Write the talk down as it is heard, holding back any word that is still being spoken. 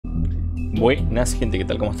Buenas gente, ¿qué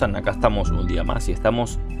tal? ¿Cómo están? Acá estamos un día más y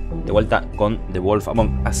estamos de vuelta con The Wolf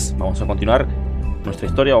Among Us. Vamos a continuar nuestra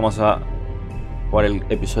historia, vamos a jugar el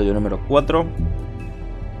episodio número 4,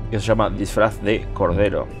 que se llama Disfraz de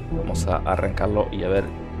Cordero. Vamos a arrancarlo y a ver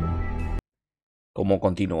cómo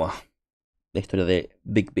continúa la historia de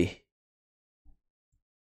Bigby,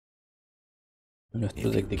 nuestro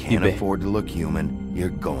detective. Can't afford to look human, you're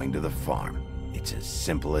going to the farm. It's as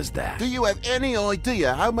simple as that. Do you have any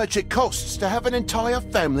idea how much it costs to have an entire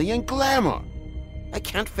family in glamour? I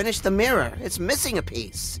can't finish the mirror. It's missing a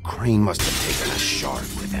piece. Crane must have taken a shard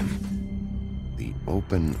with him. The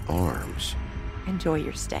open arms. Enjoy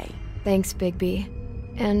your stay. Thanks, Bigby.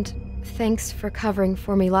 And thanks for covering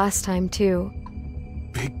for me last time, too.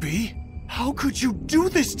 Bigby? How could you do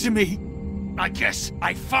this to me? I guess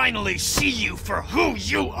I finally see you for who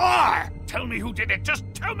you are! Tell me who did it! Just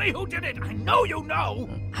tell me who did it! I know you know!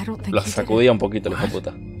 I don't think La he did sacudía it. un poquito la hija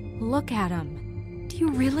puta. Look at him. Do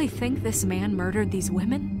you really think this man murdered these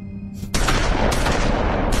women?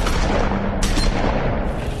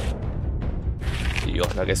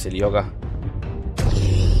 Dios, la que se lió acá.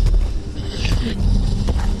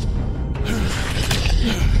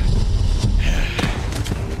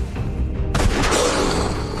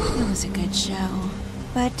 It was a good show,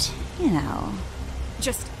 but, you know...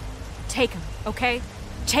 Just take him, okay?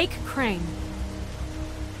 Take Crane.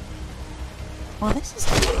 Well, this is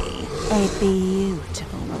gonna be a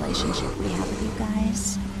beautiful relationship we have with you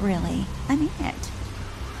guys. Really, I mean it.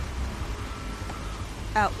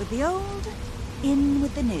 Out with the old, in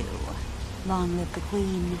with the new. Long live the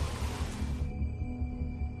queen.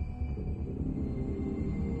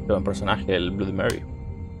 Qué buen personaje, el Bloody Mary.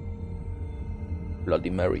 Bloody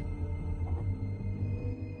Mary.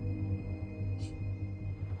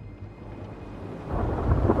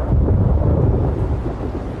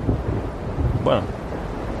 Bueno,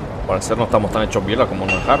 al parecer no estamos tan hechos mierda como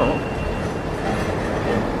nos dejaron, ¿no?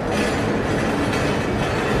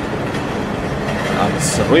 Ah, ¿qué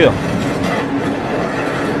es ese ruido?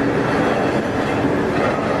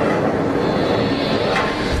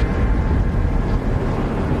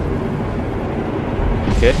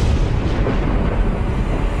 ¿Qué?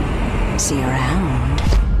 See you around.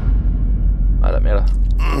 A la mierda.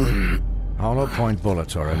 Hollow point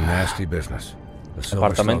bullets are a nasty business.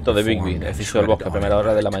 Apartamento de Bigby, edificio del bosque, a primera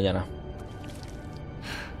hora de la mañana.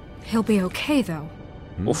 He'll be okay, though.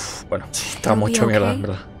 Uf, bueno, está mucho mierda, en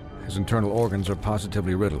verdad. His internal organs are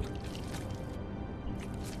positively riddled.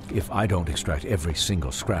 If I don't extract every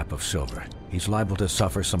single scrap of silver, he's liable to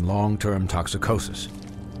suffer some long-term toxicosis.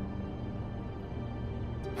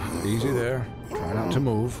 Easy there. Try not to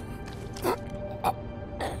move.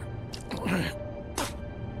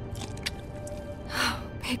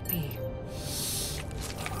 Bigby.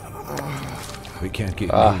 We can't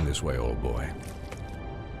keep moving this way, old boy.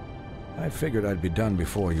 I figured I'd be done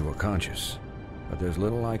before you were conscious, but there's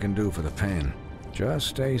little I can do for the pain. Just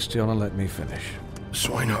stay still and let me finish.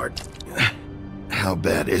 Swinehart, how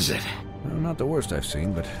bad is it? Well, not the worst I've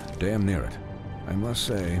seen, but damn near it. I must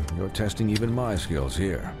say, you're testing even my skills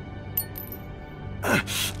here.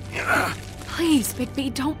 Please,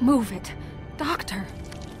 Bigby, don't move it. Doctor.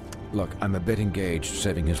 Look, I'm a bit engaged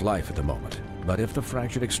saving his life at the moment, but if the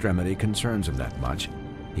fractured extremity concerns him that much,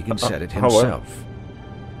 he can set it himself.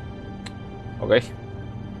 Ok.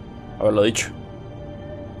 Haberlo dicho.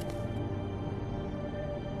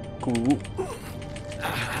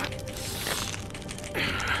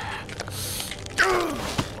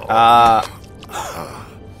 Ah.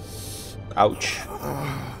 Ouch.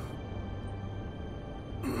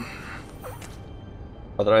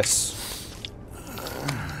 Otra vez.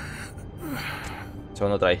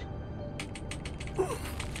 Segundo try.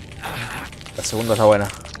 La segunda es la buena.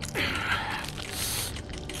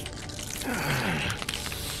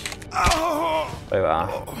 Ahí va.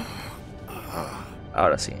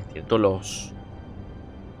 Ahora sí, tiene todos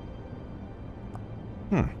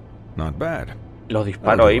Not bad. los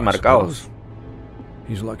disparos ahí marcados.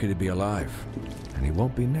 He's lucky to be alive, and he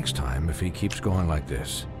won't be next time if he keeps going like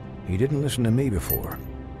this. He didn't listen to me before.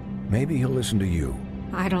 Maybe he'll listen to you.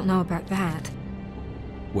 I don't know about that.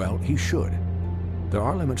 Well, he should. There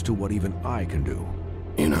are limits to what even I can do.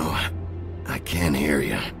 You know, I can't hear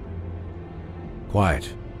you.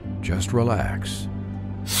 Quiet. Just relax.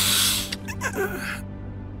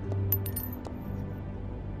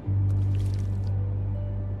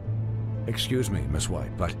 Excuse me, Miss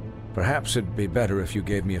White, but perhaps it'd be better if you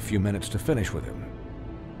gave me a few minutes to finish with him.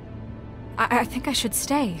 I think I should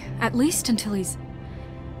stay, at least until he's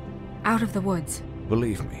out of the woods.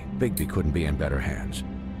 Believe me, Bigby couldn't be in better hands.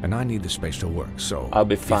 And I need the space to work, so I'll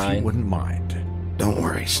be if fine. you wouldn't mind. Don't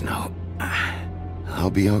worry, Snow. I'll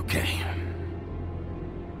be okay.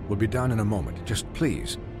 We'll be done in a moment. Just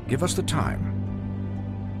please, give us the time.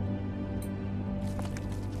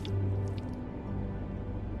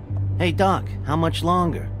 Hey, Doc, how much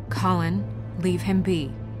longer? Colin, leave him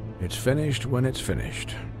be. It's finished when it's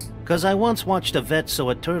finished. 'Cause I once watched a vet sew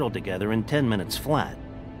a turtle together in 10 minutes flat.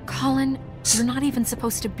 Colin, you're not even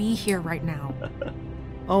supposed to be here right now.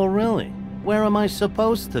 Oh, really? Where am I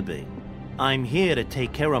supposed to be? I'm here to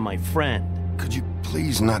take care of my friend. Could you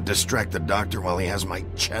please not distract the doctor while he has my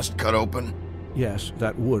chest cut open? Yes,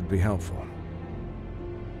 that would be helpful.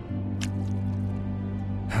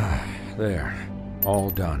 There. All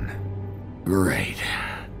done. Great.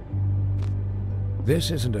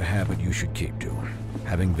 This isn't a habit you should keep to.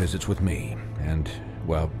 Having visits with me. And,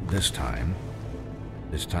 well, this time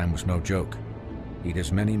was no joke. Eat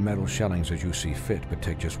as many metal shellings as you see fit, but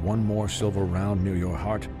take just one more silver round near your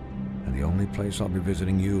heart, and the only place I'll be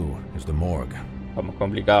visiting you is the morgue. Vamos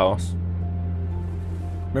complicados.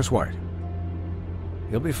 Miss White.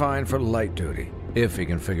 He'll be fine for light duty, if he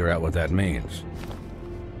can figure out what that means.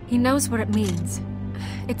 He knows what it means.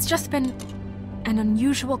 It's just been an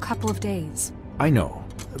unusual couple of days. I know,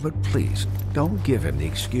 but please, don't give him the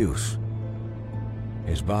excuse.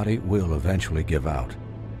 His body will eventually give out.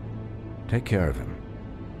 Take care of him,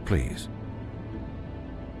 please.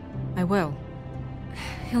 I will.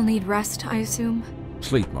 He'll need rest, I assume?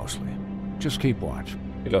 Sleep mostly. Just keep watch.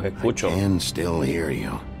 Y los escucho. I can still hear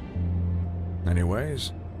you.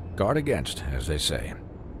 Anyways, guard against, as they say.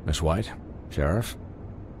 Miss White, Sheriff,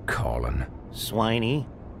 Colin. Swiney.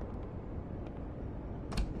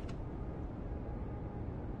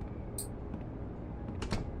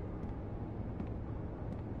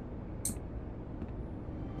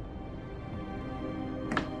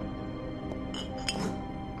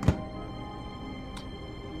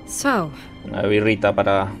 So, Una birrita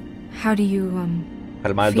para how do you,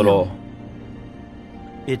 calmar el feel? dolor.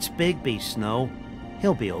 It's Bigby, Snow.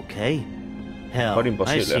 He'll be okay. Hell, Ahora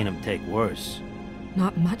imposible. I've seen him take worse.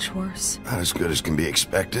 Not much worse. Not as good as can be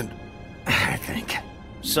expected, I think.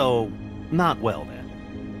 So, not well then.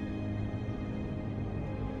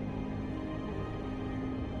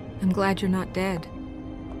 I'm glad you're not dead.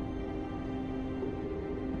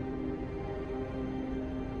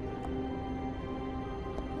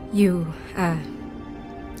 You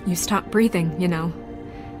stopped breathing, you know,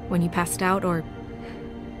 when you passed out or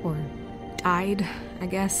died, I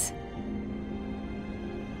guess.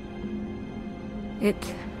 It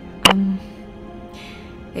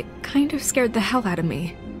kind of scared the hell out of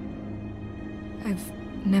me. I've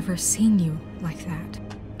never seen you like that.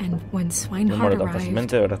 And when Swinehart arrived,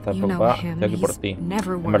 you know him, he's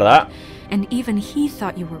never En worried. verdad, And even he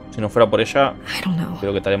thought you were, si no fuera por ella, I don't know.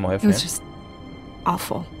 creo que estaríamos It was F. just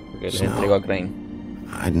awful. Porque les entregó a Crane.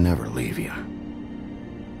 I'd never leave you.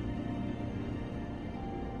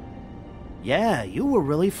 Yeah, you were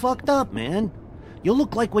really fucked up, man. You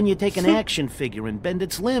look like when you take an action figure and bend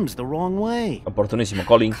its limbs the wrong way. Oportunísimo,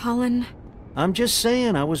 Colin. Colin, I'm just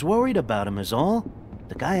saying, I was worried about him is all.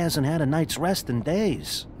 The guy hasn't had a night's rest in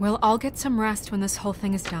days. we'll all get some rest when this whole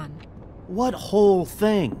thing is done. What whole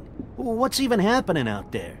thing? What's even happening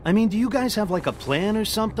out there? I mean, do you guys have like a plan or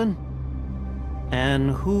something?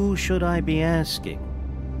 And who should I be asking?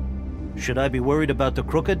 Should I be worried about the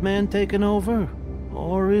Crooked Man taking over?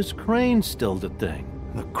 Or is Crane still the thing?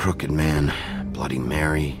 The Crooked Man, Bloody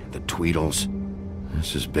Mary, the Tweedles.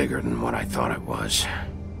 This is bigger than what I thought it was.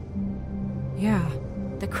 Yeah.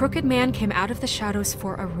 The Crooked Man came out of the shadows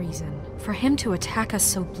for a reason. For him to attack us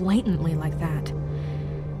so blatantly like that.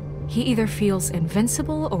 He either feels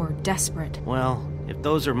invincible or desperate. Well, if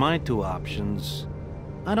those are my two options,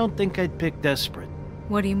 I don't think I'd pick desperate.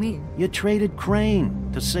 What do you mean? You traded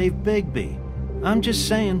Crane to save Bigby. I'm just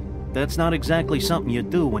saying, that's not exactly something you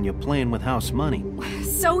do when you're playing with house money.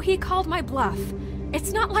 So he called my bluff.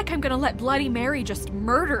 It's not like I'm gonna let Bloody Mary just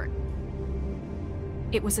murder.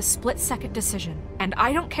 It was a split-second decision, and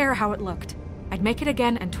I don't care how it looked. I'd make it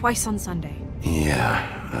again and twice on Sunday.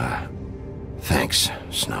 Yeah, thanks,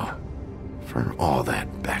 Snow. For all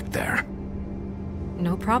that back there.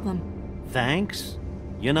 No problem. Thanks?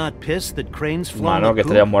 You're not pissed that Crane's flown Mano, the que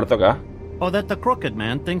estaría coop? muerto acá. Or that the Crooked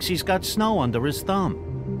Man thinks he's got Snow under his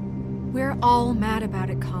thumb? We're all mad about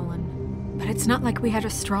it, Colin. But it's not like we had a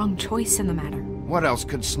strong choice in the matter. What else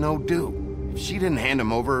could Snow do? If she didn't hand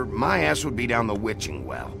him over, my ass would be down the witching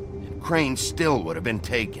well. And Crane still would have been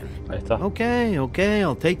taken. Ahí está. Okay,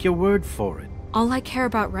 I'll take your word for it. All I care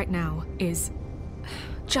about right now is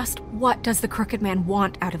just what does the Crooked Man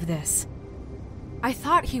want out of this? I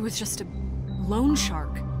thought he was just a loan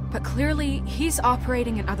shark, but clearly he's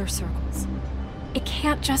operating in other circles. It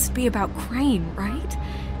can't just be about Crane, right?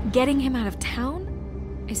 Getting him out of town?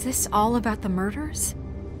 Is this all about the murders?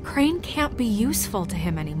 Crane can't be useful to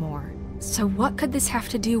him anymore. So what could this have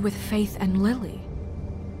to do with Faith and Lily?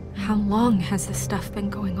 How long has this stuff been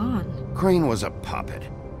going on? Crane was a puppet,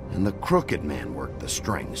 and the crooked man worked the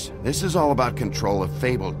strings. This is all about control of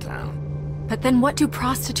Fabletown. But then what do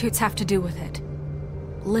prostitutes have to do with it?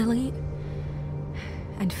 Lily?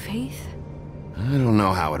 And Faith? I don't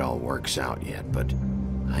know how it all works out yet, but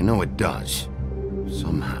I know it does.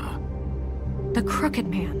 Somehow. The crooked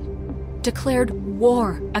man declared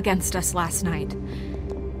war against us last night.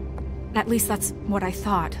 At least that's what I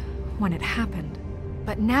thought when it happened.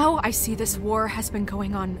 But now I see this war has been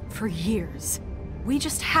going on for years. We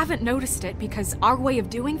just haven't noticed it because our way of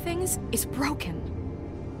doing things is broken.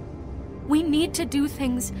 We need to do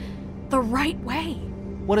things the right way.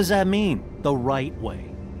 What does that mean, the right way?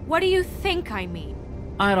 What do you think I mean?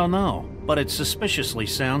 I don't know, but it suspiciously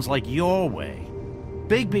sounds like your way.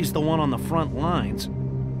 Bigby's the one on the front lines.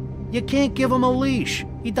 You can't give him a leash.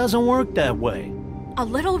 He doesn't work that way. A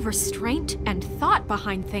little restraint and thought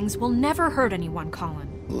behind things will never hurt anyone,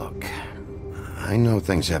 Colin. Look, I know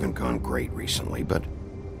things haven't gone great recently, but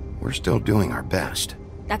we're still doing our best.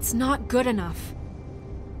 That's not good enough.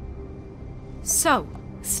 So,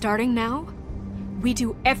 starting now, we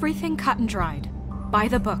do everything cut and dried. By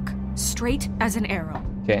the book, straight as an arrow.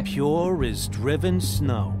 Okay. Pure as driven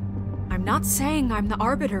snow. I'm not saying I'm the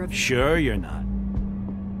arbiter of... Sure you're not.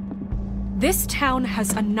 This town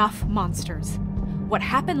has enough monsters. What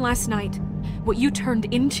happened last night, what you turned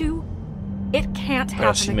into, it can't happen.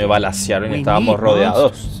 Pero si me balacearon y estábamos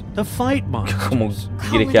rodeados. To fight monsters. ¿Cómo quieres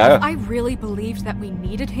Colin, que haga? if I really believed that we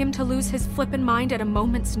needed him to lose his flippin' mind at a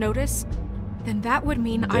moment's notice, then that would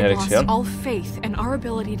mean I lost all faith in our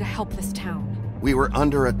ability to help this town. We were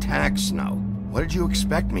under attack, Snow. What did you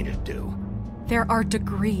expect me to do? There are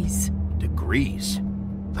degrees. Degrees?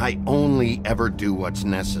 I only ever do what's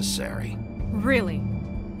necessary. Really?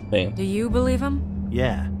 Sí. Do you believe him?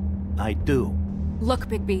 Yeah, I do. Look,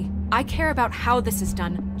 Bigby, I care about how this is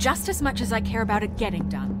done just as much as I care about it getting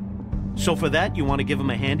done. So for that, you want to give him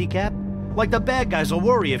a handicap? Like the bad guys will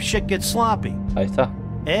worry if shit gets sloppy. Ahí está.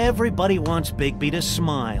 Everybody wants Bigby to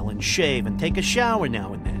smile and shave and take a shower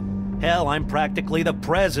now and then. Hell, I'm practically the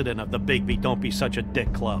president of the Bigby Don't Be Such a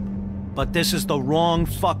Dick Club. But this is the wrong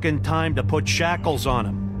fucking time to put shackles on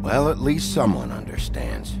him. Well, at least someone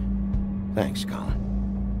understands. Thanks, Colin.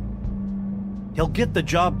 He'll get the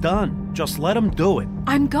job done. Just let him do it.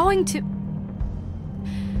 I'm going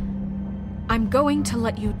to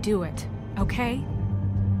let you do it, okay?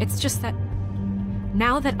 It's just that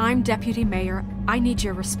now that I'm deputy mayor, I need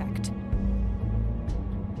your respect.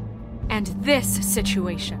 And this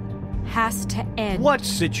situation has to end. What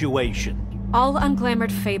situation? All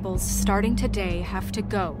unglamored fables starting today have to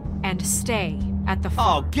go and stay at the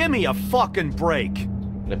farm. Oh, give me a fucking break.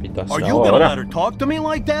 Repito, Are you gonna let her talk to me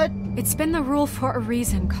like that? It's been the rule for a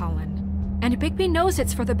reason, Colin. And Bigby knows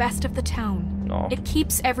it's for the best of the town. No. It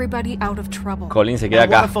keeps everybody out of trouble. Colin se queda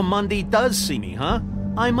And what acá. if a Monday does see me, huh?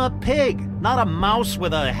 I'm a pig, not a mouse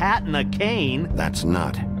with a hat and a cane. That's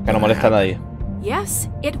not. Acá no molesta a nadie. Yes,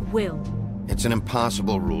 it will. It's an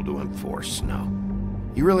impossible rule to enforce, Snow.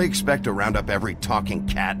 You really expect to round up every talking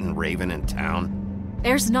cat and raven in town?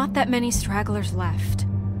 There's not that many stragglers left.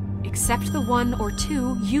 Except the one or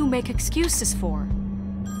two you make excuses for.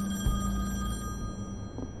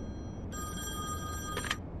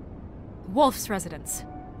 Wolf's residence.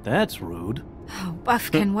 That's rude. Oh,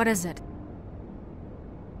 Buffkin, what is it?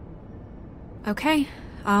 Okay,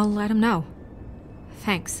 I'll let him know.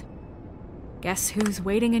 Thanks. Guess who's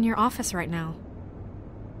waiting in your office right now?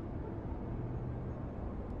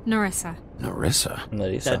 Narissa.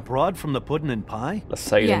 Narissa? That broad from the pudding and pie? La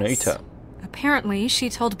Sirenita. Yes. Apparently, she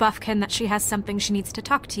told Buffkin that she has something she needs to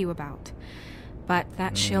talk to you about. But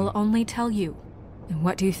that she'll only tell you. And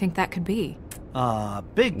what do you think that could be?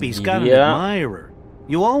 Bigby's got an admirer.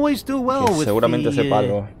 You always do well with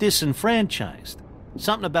the disenfranchised.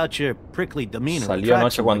 Something about your prickly demeanor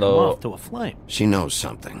attracts him like a moth to a flame. She knows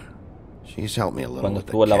something. She's helped me a little Cuando with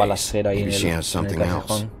the estuvo la case. balacera ahí Maybe she has something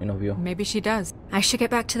else. y nos vio. Maybe she does. I should get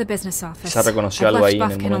back to the business office. Quizá reconoció I've algo left ahí en el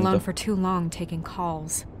Buffkin momento. alone for too long taking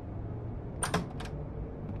calls.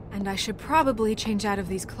 And I should probably change out of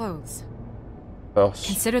these clothes. Pues,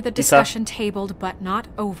 Consider the quizá discussion tabled, but not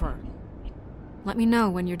over. Let me know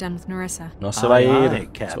when you're done with Narissa. no se va a ir. Aye,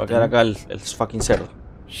 Se va a quedar acá el fucking cerdo.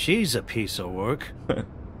 She's a piece of work.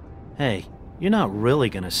 Hey, you're not really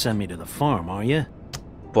gonna send me to the farm, are you?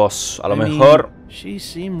 Pues a lo I mean, mejor. she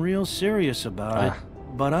seemed real serious about it,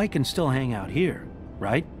 but I can still hang out here,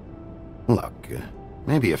 right? Look,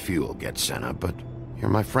 Maybe a few will get sent up, but you're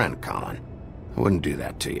my friend, Colin. I wouldn't do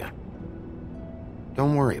that to you.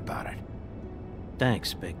 Don't worry about it.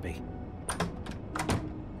 Thanks, Bigby.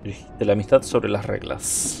 Elegiste la amistad sobre las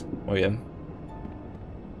reglas. Muy bien.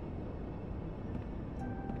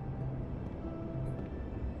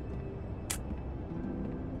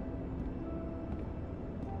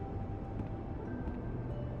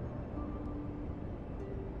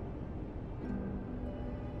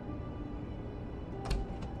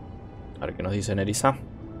 A ver qué nos dice Nerissa.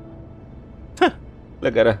 ¡Ja!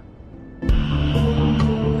 La cara.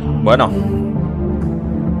 Bueno.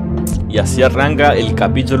 Y así arranca el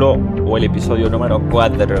capítulo o el episodio número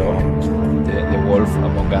 4 de The Wolf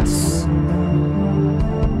Among Us.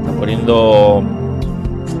 Está poniendo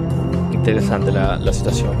interesante la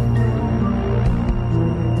situación.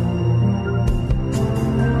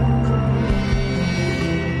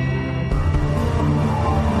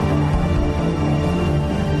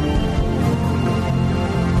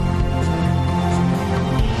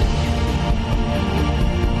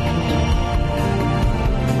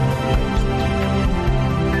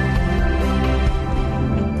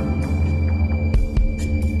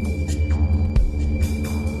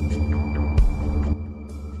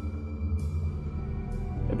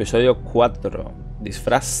 Episodio 4.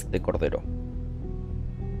 Disfraz de Cordero.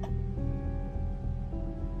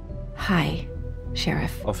 Hi,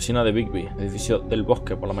 Sheriff. Oficina de Bigby, edificio del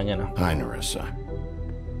bosque por la mañana. Hi, Nerissa.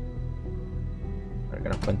 A ver qué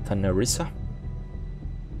nos cuenta Nerissa.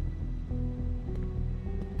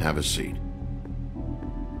 Have a seat.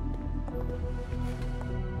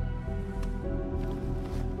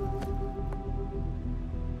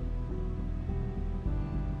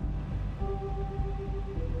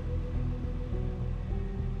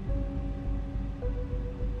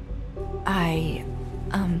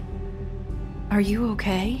 Are you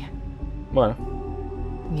okay? Bueno.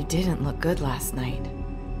 You didn't look good last night.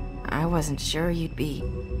 I wasn't sure you'd be,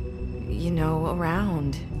 you know,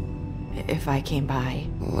 around if I came by.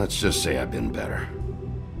 Let's just say I've been better.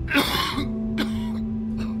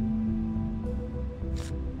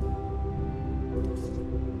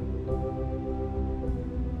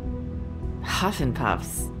 Huff and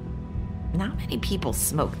puffs. Not many people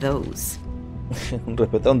smoke those.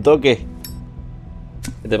 Respeta un toque.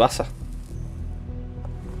 ¿Qué te pasa?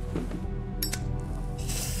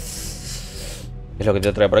 Es lo que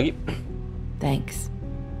te trae por aquí. Thanks.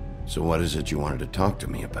 So what is it you wanted to talk to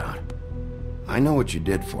me about? I know what you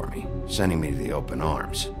did for me, sending me to the open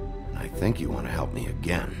arms. And I think you want to help me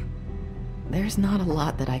again. There's not a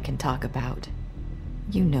lot that I can talk about.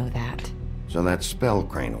 You know that. So that spell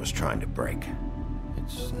Crane was trying to break.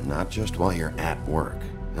 It's not just while you're at work,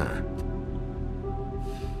 huh?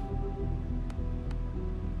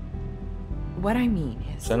 What I mean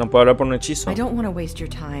is, O sea, no puedo hablar por un hechizo. I don't want to waste your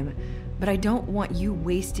time, but I don't want you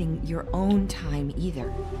wasting your own time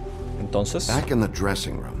either. Entonces. Back in the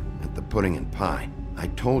dressing room, at the pudding and pie, I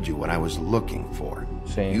told you what I was looking for.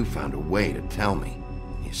 Sí. You found a way to tell me.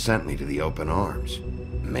 You sent me to the open arms.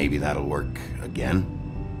 Maybe that'll work again?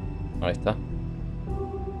 Ahí está.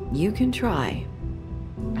 You can try.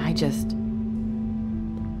 I just...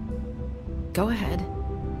 Go ahead.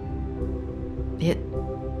 It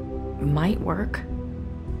might work.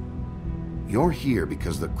 You're here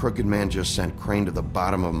because the crooked man just sent Crane to the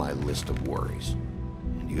bottom of my list of worries.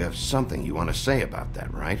 And you have something you want to say about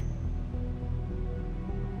that, right?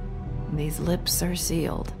 These lips are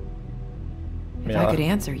sealed. If Yeah. I could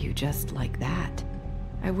answer you just like that,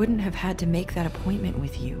 I wouldn't have had to make that appointment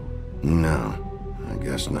with you. No, I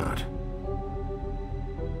guess not.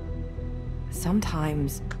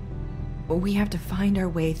 Sometimes we have to find our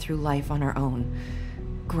way through life on our own,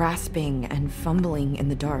 grasping and fumbling in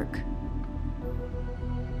the dark.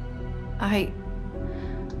 I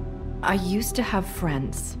used to have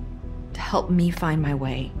friends to help me find my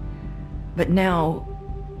way, but now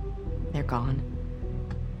they're gone,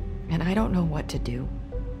 and I don't know what to do.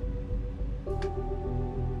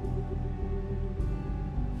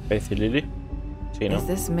 Faith y Lily. Sí, ¿no? Is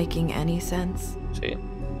this making any sense? Sí.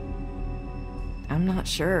 I'm not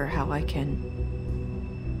sure how I can...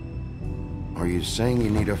 Are you saying you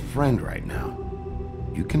need a friend right now?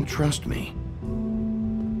 You can trust me.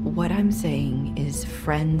 What I'm saying is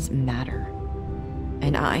friends matter.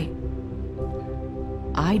 And I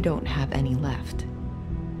don't have any left.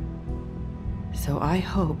 So I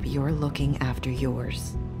hope you're looking after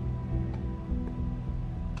yours.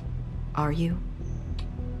 Are you?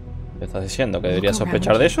 ¿Qué estás diciendo? ¿Que debería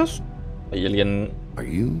sospechar de ellos? ¿Hay alguien...? Are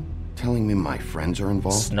you telling me my friends are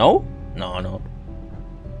involved? ¿Snow? No, no.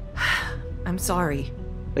 I'm sorry.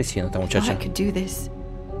 ¿Qué está diciendo esta I muchacha? could do this.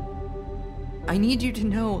 I need you to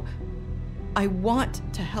know I want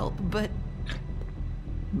to help, but...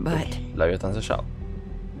 Labios están sellados.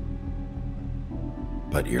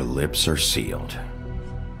 But your lips are sealed.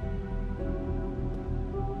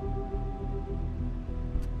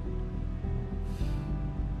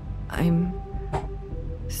 I'm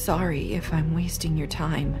sorry if I'm wasting your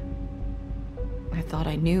time. I thought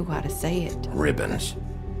I knew how to say it. Ribbons.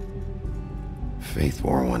 Faith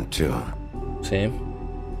wore one too. Sí.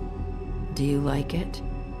 Do you like it?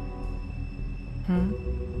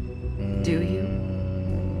 Do you?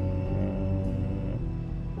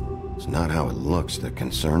 It's not how it looks that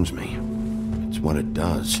concerns me. It's what it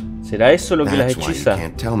does. ¿Será eso lo que las That's why you hechiza?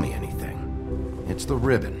 can't tell me anything. It's the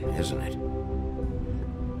ribbon, isn't it?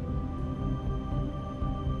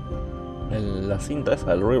 La cinta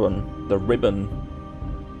esa, el ribbon. The ribbon.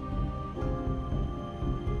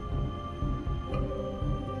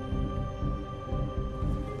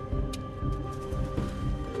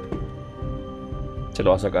 Se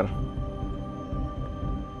lo va a sacar.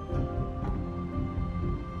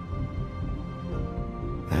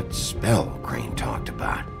 That spell Crane talked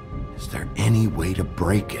about. Is there any way to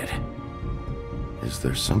break it? Is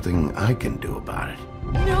there something I can do about it?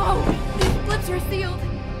 No! These splits are sealed!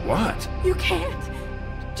 What? You can't!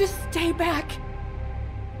 Just stay back!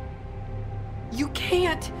 You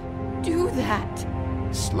can't do that!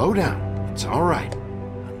 Slow down. It's all right.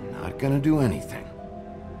 I'm not gonna do anything.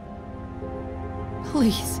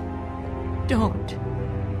 Please, don't.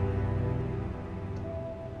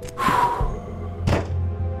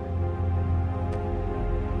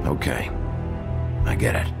 Okay. I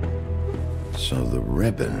get it. So the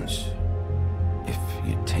ribbons... If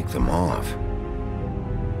you take them off...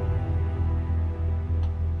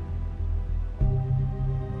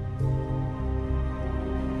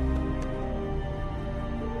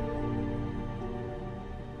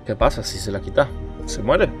 ¿Qué pasa si se la quita? ¿Se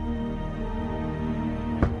muere?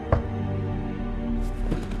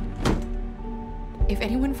 If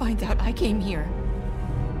anyone finds out I came here...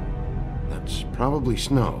 That's probably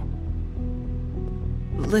snow.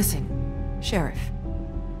 Listen, Sheriff.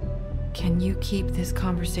 Can you keep this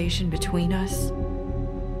conversation between us?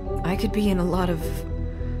 I could be in a lot of...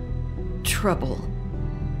 trouble.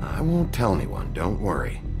 I won't tell anyone, don't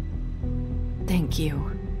worry. Thank you.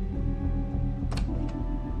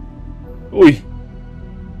 Uy.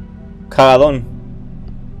 Cagadón.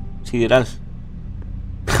 Sideral.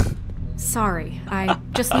 Sorry, I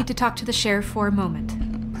just need to talk to the sheriff for a moment.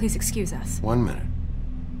 Please excuse us. 1 minute.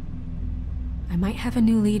 I might have a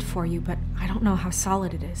new lead for you, but I don't know how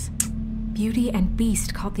solid it is. Beauty and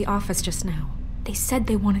Beast called the office just now. They said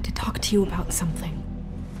they wanted to talk to you about something.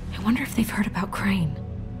 I wonder if they've heard about Crane.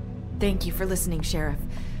 Thank you for listening, Sheriff.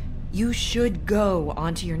 You should go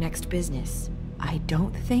on to your next business. I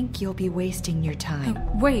don't think you'll be wasting your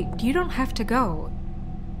time. Wait, you don't have to go.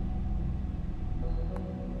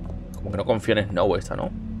 Como que no confía en Snow esta,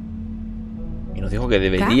 ¿no? Y nos dijo que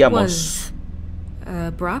That deberíamos... was...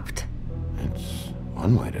 abrupt? It's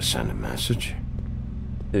one way to send a message.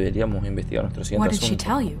 Deberíamos investigar nuestro siguiente What did she asunto.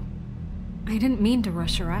 tell you? I didn't mean to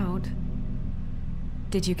rush her out.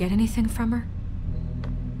 Did you get anything from her?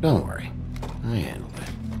 Don't worry. I handled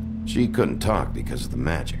it. She couldn't talk because of the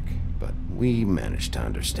magic, but we managed to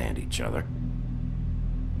understand each other.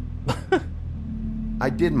 I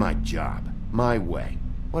did my job, my way.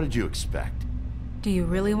 What did you expect? Do you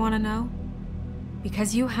really want to know?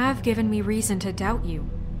 Because you have given me reason to doubt you.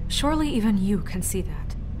 Surely even you can see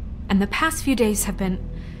that. And the past few days have been...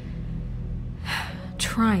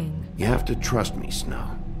 trying. You have to trust me,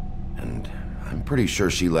 Snow. And I'm pretty sure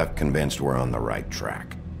she left convinced we're on the right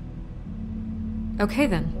track. Okay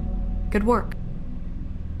then. Good work.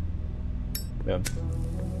 Bien.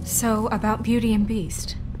 So, about Beauty and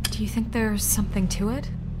Beast, do you think there's something to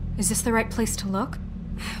it? Is this the right place to look?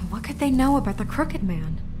 What could they know about the Crooked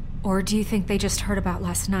Man? Or do you think they just heard about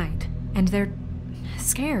last night, and they're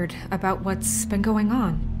scared about what's been going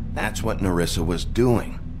on? That's what Nerissa was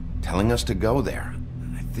doing, telling us to go there.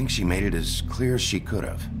 I think she made it as clear as she could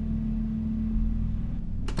have.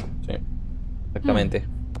 Sí. Exactamente.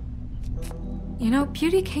 You know,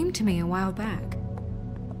 Beauty came to me a while back.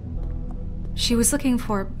 She was looking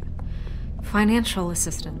for financial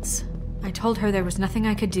assistance. I told her there was nothing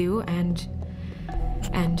I could do, and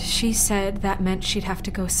she said that meant she'd have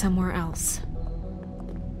to go somewhere else.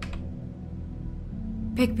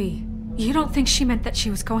 Bigby, you don't think she meant that she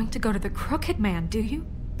was going to go to the Crooked Man, do you?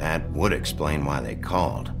 That would explain why they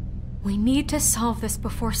called. We need to solve this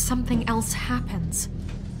before something else happens.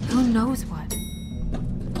 Who knows what?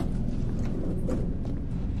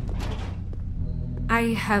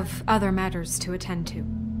 I have other matters to attend to.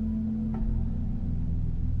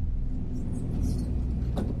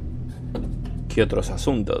 ¿Qué otros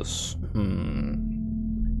asuntos?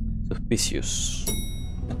 Suspicious.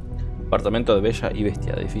 Apartamento de Bella y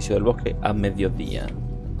Bestia, edificio del bosque a mediodía.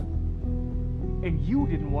 And you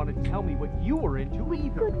didn't want to tell me what you were into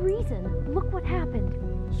either. Good reason. Look what happened.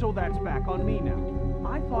 So that's back on me now.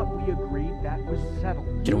 I thought we agreed that was settled.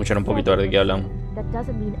 Quiero escuchar un poquito a ver de qué hablan. That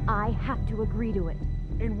doesn't mean I have to agree to it.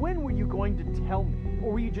 And when were you going to tell me?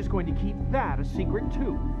 Or were you just going to keep that a secret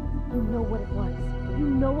too? You know what it was. You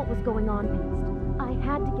know what was going on, Beast. I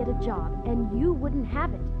had to get a job, and you wouldn't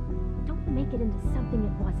have it. Don't make it into something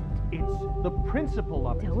it wasn't. It's the principle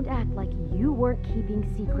of it. Don't act like you weren't keeping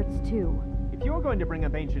secrets too. If you're going to bring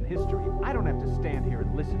up ancient history, I don't have to stand here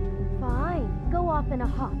and listen to it. Fine. Go off in a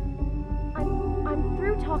huff. I'm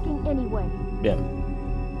through talking anyway. Bien.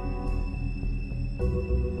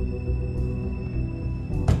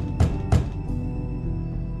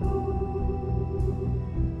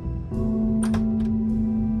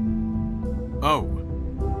 Oh.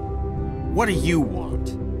 What do you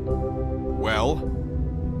want? Well,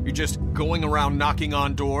 you're just going around knocking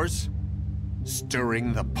on doors?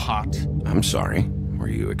 Stirring the pot? I'm sorry. Were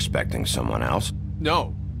you expecting someone else?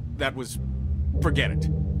 No, that was... Forget it.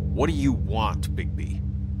 What do you want, Bigby?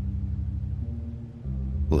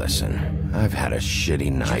 Listen, I've had a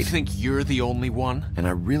shitty night. You think you're the only one? And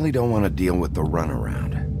I really don't want to deal with the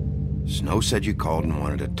runaround. Snow said you called and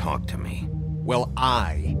wanted to talk to me. Well,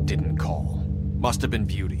 I didn't call. Must have been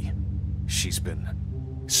Beauty. She's been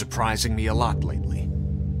surprising me a lot lately.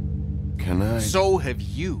 Can I... So have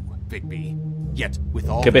you, Bigby. Yet, with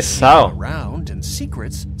all Qué this pesado. around and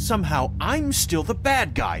secrets, somehow I'm still the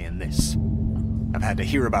bad guy in this. I've had to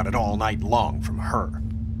hear about it all night long from her.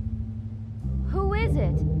 Who is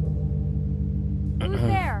it? Who's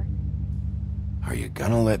there? Are you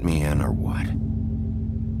gonna let me in or what?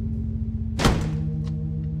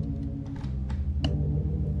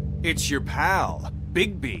 It's your pal,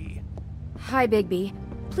 Bigby. Hi, Bigby.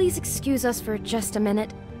 Please excuse us for just a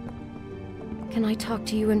minute. Can I talk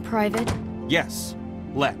to you in private? Yes,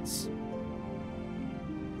 let's.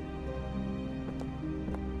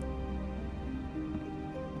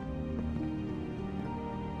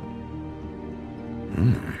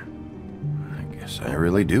 I guess I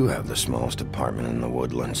really do have the smallest apartment in the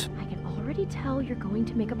woodlands. I can already tell you're going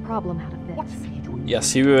to make a problem out of this. What's he doing? ¿Y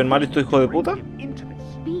así viven mal estos hijos de puta? Into this.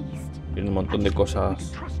 Beast. Tienen un montón de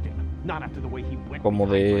cosas Trust him. Not after the way he went como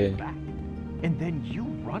de... behind my back. And then you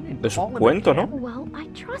run and de sus call him cuentos, again? ¿no? Well, I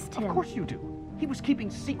trust him. Of course you do. He was keeping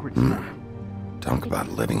secrets for you. Talk about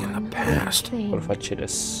living in the past. Por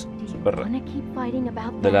facheres Do you super want to keep fighting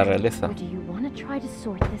about de la that? realeza. Or do you want to try to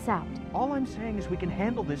sort this out? All I'm saying is we can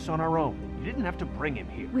handle this on our own. You didn't have to bring him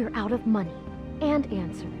here. We're out of money and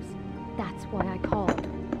answers. That's why I called.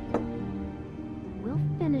 We'll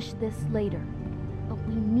finish this later, but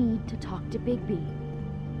we need to talk to Bigby.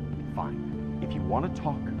 Fine. If you want to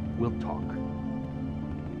talk, we'll talk.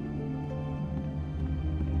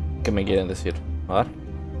 ¿Qué me quieren decir? A ver.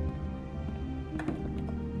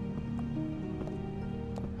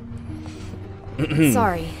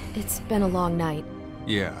 Sorry, it's been a long night.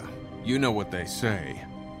 Yeah, you know what they say.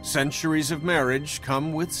 Centuries of marriage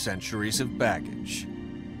come with centuries of baggage.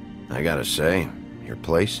 I gotta say, your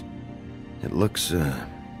place, it looks,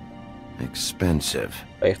 expensive.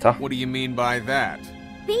 Ahí está. What do you mean by that?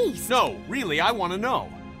 Beast! No, really, I want to know.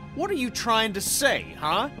 What are you trying to say,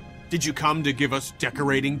 huh? Did you come to give us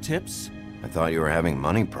decorating tips? I thought you were having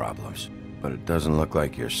money problems, but it doesn't look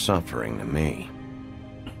like you're suffering to me.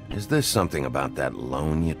 Is this something about that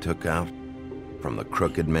loan you took out? From the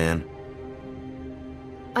crooked man?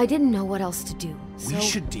 I didn't know what else to do, so... We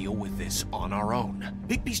should deal with this on our own.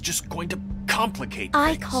 Bigby's just going to complicate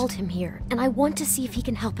I things. called him here, and I want to see if he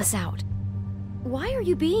can help us out. Why are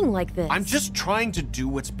you being like this? I'm just trying to do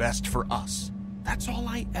what's best for us. That's all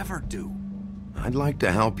I ever do. I'd like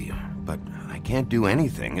to help you, but I can't do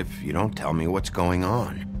anything if you don't tell me what's going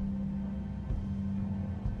on.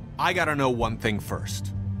 I gotta know one thing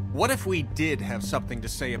first. What if we did have something to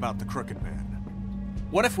say about the Crooked Man?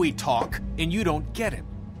 What if we talk and you don't get him?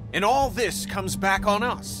 And all this comes back on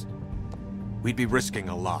us? We'd be risking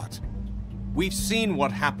a lot. We've seen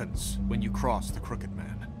what happens when you cross the Crooked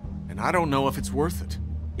Man. And I don't know if it's worth it.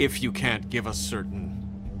 If you can't give us certain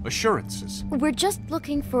assurances. We're just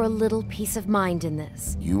looking for a little peace of mind in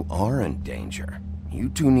this. You are in danger. You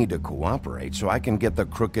two need to cooperate so I can get the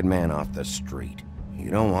Crooked Man off the street. You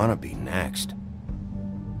don't want to be next.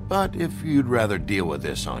 But if you'd rather deal with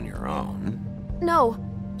this on your own... No,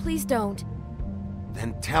 please don't.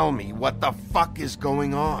 Then tell me what the fuck is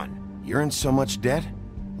going on. You're in so much debt?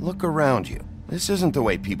 Look around you. This isn't the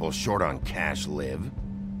way people short on cash live.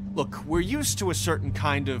 Look, we're used to a certain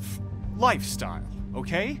kind of lifestyle,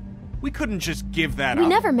 okay? We couldn't just give that up. We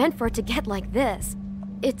never meant for it to get like this.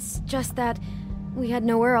 It's just that we had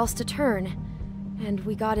nowhere else to turn, and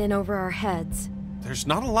we got in over our heads. There's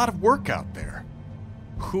not a lot of work out there.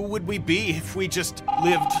 Who would we be if we just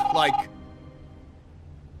lived like...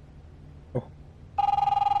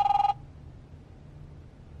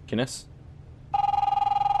 ¿Quién es?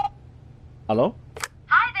 ¿Aló?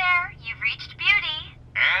 Hi there, you've reached Beauty.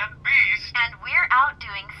 And Beast. And we're out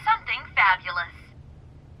doing something fabulous.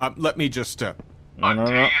 Let me just, No. At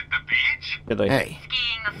the beach? Hey,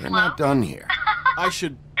 skiing the we're slope. not done here. I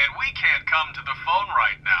should... And we can't come to the phone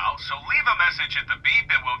right now, so leave a message at the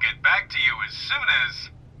beep and we'll get back to you as soon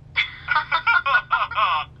as...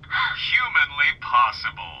 humanly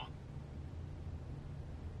possible.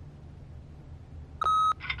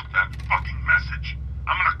 That fucking message.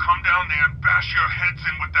 I'm gonna come down there and bash your heads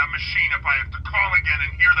in with that machine if I have to call again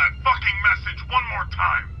and hear that fucking message one more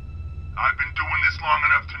time. I've been doing this long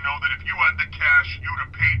enough to know that if you had the cash, you'd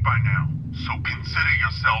have paid by now. So consider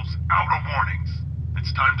yourselves out of warnings.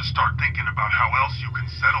 It's time to start thinking about how else you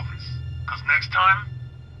can settle this. Because next time,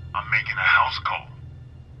 I'm making a house call.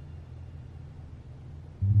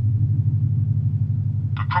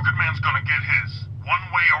 The Crooked Man's gonna get his, one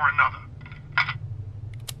way or another.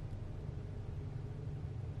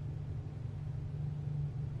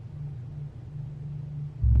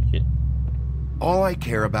 All I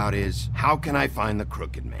care about is, how can I find the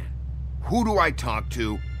Crooked Man? Who do I talk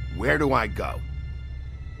to? Where do I go?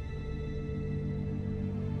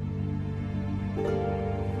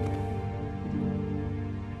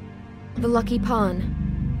 The Lucky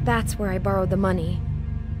Pawn. That's where I borrowed the money.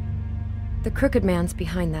 The Crooked Man's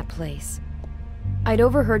behind that place. I'd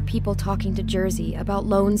overheard people talking to Jersey about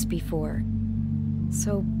loans before.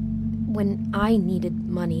 So, when I needed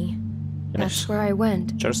money, that's where I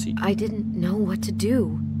went. Jersey. I didn't know what to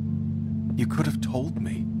do. You could have told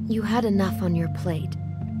me. You had enough on your plate.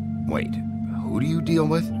 Wait, who do you deal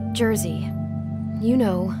with? Jersey. You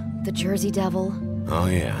know, the Jersey Devil. Oh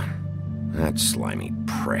yeah, that slimy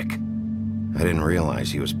prick. I didn't realize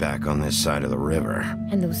he was back on this side of the river.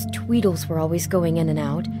 And those Tweedles were always going in and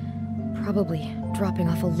out. Probably dropping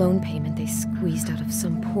off a loan payment they squeezed out of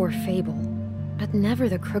some poor fable. But never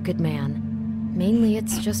the Crooked Man. Mainly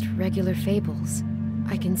it's just regular fables.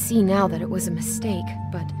 I can see now that it was a mistake,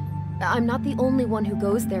 but I'm not the only one who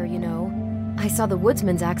goes there, you know. I saw the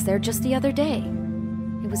woodsman's axe there just the other day.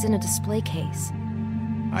 It was in a display case.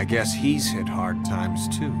 I guess he's hit hard times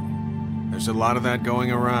too. There's a lot of that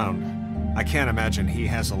going around. I can't imagine he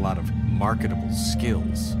has a lot of marketable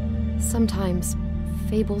skills. Sometimes,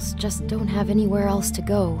 fables just don't have anywhere else to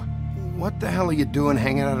go. What the hell are you doing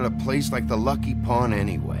hanging out at a place like the Lucky Pawn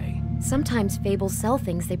anyway? Sometimes fables sell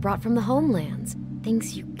things they brought from the homelands.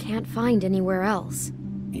 Things you can't find anywhere else.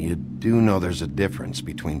 You do know there's a difference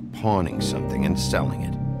between pawning something and selling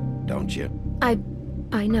it, don't you?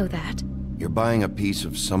 I know that. You're buying a piece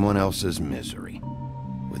of someone else's misery.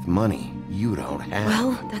 With money you don't have.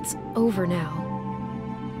 Well, that's over now.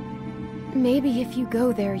 Maybe if you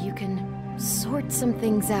go there you can sort some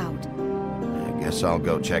things out. I guess I'll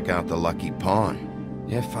go check out the Lucky Pawn.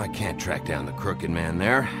 If I can't track down the Crooked Man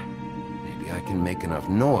there, maybe I can make enough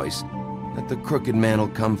noise that the Crooked Man will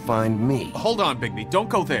come find me. Hold on, Bigby. Don't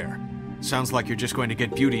go there. Sounds like you're just going to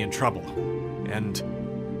get Beauty in trouble. And...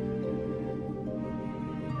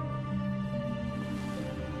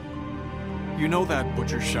 you know that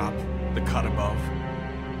butcher shop, the cut above?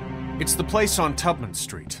 It's the place on Tubman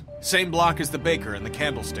Street. Same block as the baker and the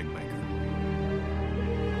candlestick maker.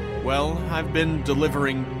 Well, I've been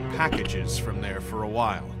delivering packages from there for a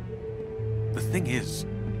while. The thing is,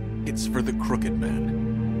 it's for the Crooked Man.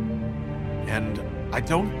 And I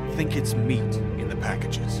don't think it's meat in the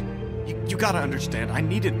packages. You gotta understand, I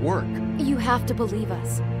needed work. You have to believe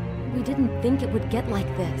us. We didn't think it would get like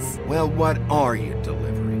this. Well, what are you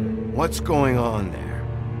delivering? What's going on there?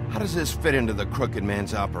 How does this fit into the Crooked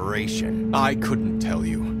Man's operation? I couldn't tell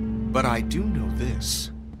you, but I do know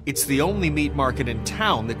this. It's the only meat market in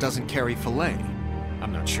town that doesn't carry filet.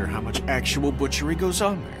 I'm not sure how much actual butchery goes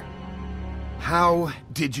on there. How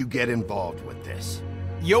did you get involved with this?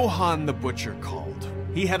 Johann the butcher called.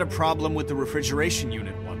 He had a problem with the refrigeration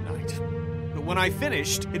unit one night. But when I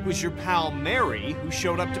finished, it was your pal Mary who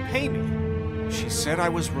showed up to pay me. She said I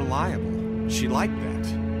was reliable. She liked that.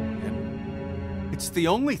 And it's the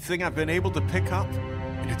only thing I've been able to pick up,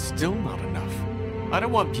 and it's still not enough. I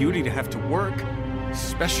don't want Beauty to have to work,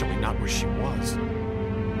 especially not where she was.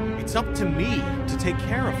 It's up to me to take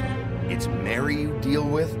care of her. It's Mary you deal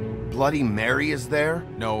with? Bloody Mary is there?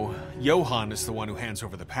 No, Johann is the one who hands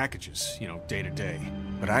over the packages, you know, day to day.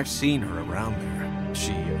 But I've seen her around there.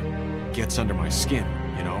 gets under my skin,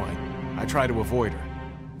 you know? I try to avoid her.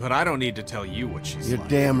 But I don't need to tell you what she's You're like.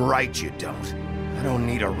 damn right you don't. I don't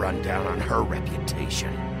need a rundown on her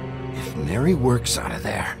reputation. If Mary works out of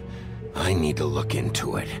there, I need to look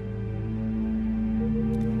into it.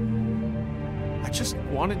 I just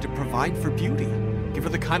wanted to provide for Beauty. Give her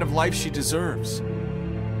the kind of life she deserves.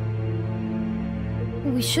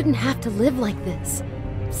 We shouldn't have to live like this,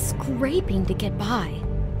 scraping to get by.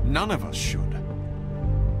 None of us should.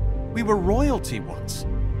 We were royalty once.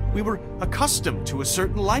 We were accustomed to a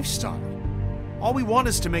certain lifestyle. All we want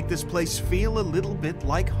is to make this place feel a little bit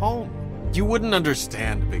like home. You wouldn't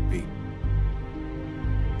understand, Bigby.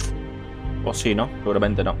 O sí, ¿no?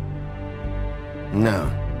 Seguramente no. No,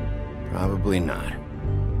 probably not.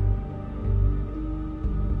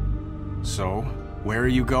 So, where are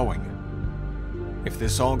you going? If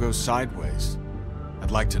this all goes sideways,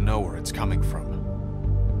 I'd like to know where it's coming from.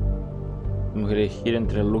 Tenemos que elegir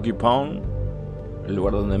entre el Lucky Pound, el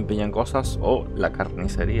lugar donde empeñan cosas, o la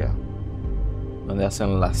carnicería, donde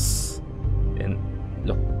hacen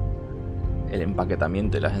el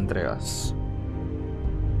empaquetamiento y las entregas.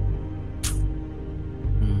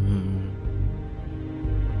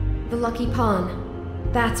 The Lucky Pawn.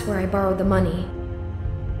 That's where I borrowed the money.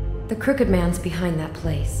 The Crooked Man's behind that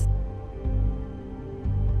place.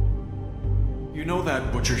 You know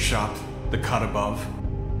that butcher shop, the cut above?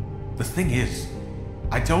 The thing is,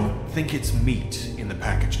 I don't think it's meat in the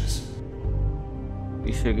packages.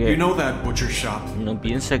 Dice que You know that butcher shop? no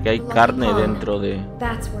piensa que hay carne dentro de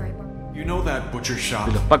That's where I borrowed. You know that butcher shop,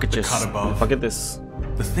 los the paquetes. cut above? Los paquetes.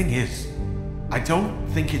 The thing is, I don't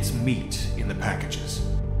think it's meat in the packages.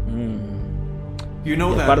 You know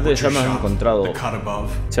Y that aparte butcher ya hemos shop, encontrado the cut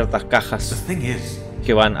above? ciertas The cajas thing is,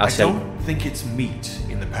 que van I hacia don't think it's meat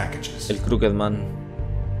in the packages. el Crooked Man.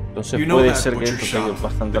 Entonces You know puede that ser que butcher esto esté shop,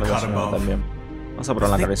 bastante the cut relacionado above? también. Vamos a probar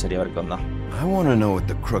la carnicería a ver qué onda. I want to know what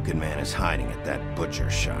the Crooked Man is hiding at that butcher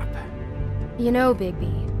shop. You know,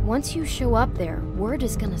 Bigby, once you show up there, word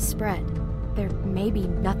is gonna spread. There may be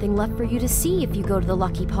nothing left for you to see if you go to the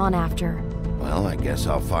Lucky Pawn after. Well, I guess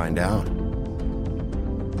I'll find out.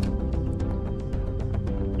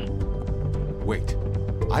 Wait,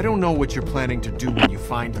 I don't know what you're planning to do when you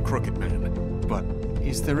find the Crooked Man, but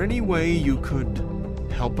is there any way you could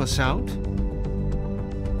help us out?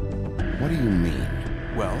 What do you mean?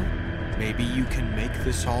 Well, maybe you can make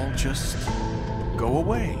this all just go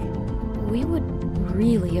away. We would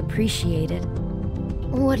really appreciate it.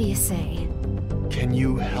 What do you say? Can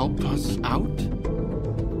you help us out?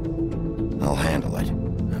 I'll handle it.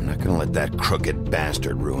 I'm not gonna let that crooked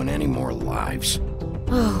bastard ruin any more lives.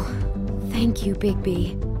 Oh, thank you,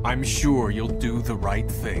 Bigby. I'm sure you'll do the right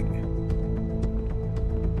thing.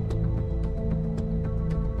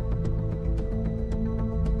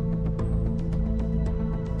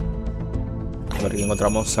 A ver qué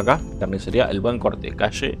encontramos acá. Carnicería El Buen Corte,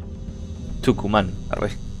 calle Tucumán.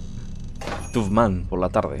 Tucumán por la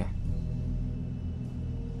tarde.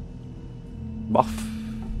 Buf,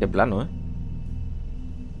 qué plano,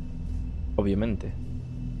 obviamente.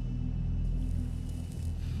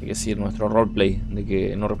 Hay que seguir nuestro roleplay de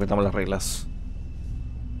que no respetamos las reglas.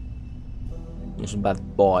 Es un bad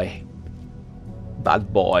boy. Bad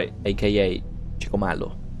boy, a.k.a. chico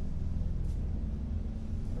malo.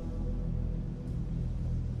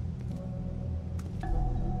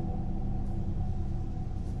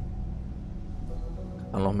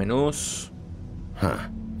 En los menús. Huh,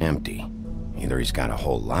 empty. Either he's got a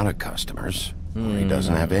whole lot of customers, or he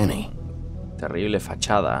doesn't have any. Terrible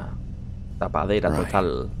fachada. Tapadera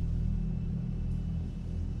total.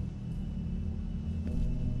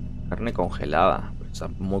 Carne congelada. Está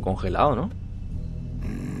muy congelado, ¿no?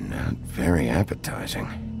 Not very appetizing.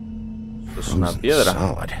 Es una Frozen piedra.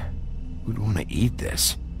 Solid. Who'd want to eat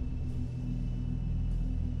this?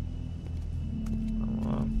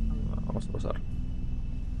 Vamos a pasar.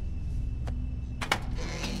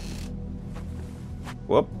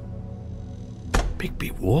 Whoop.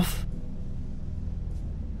 Bigby Wolf?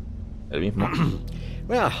 El mismo.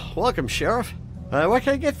 Well, welcome, Sheriff. What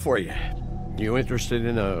can I get for you? You interested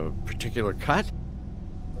in a particular cut?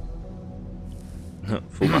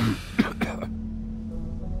 Fuma.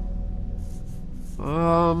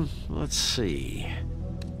 Let's see.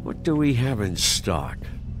 What do we have in stock?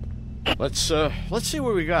 Let's see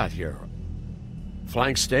what we got here.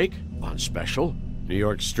 Flank steak on special. New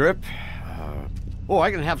York strip. I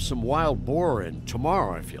can have some wild boar in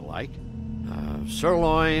tomorrow if you like.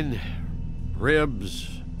 Sirloin,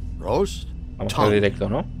 ribs, roast, Vamos tongue. directo,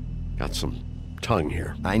 ¿no? Got some tongue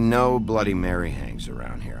here. I know Bloody Mary hangs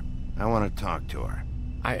around here. I want to talk to her.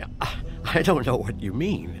 I don't know what you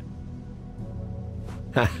mean.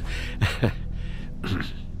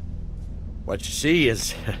 What you see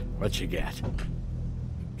is what you get.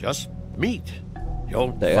 Just meat. You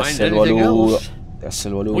don't Te find haces el anything boludo. else. Te haces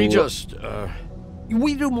el boludo. We just,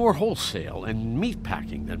 we do more wholesale and meat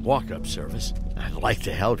packing than walk-up service. I'd like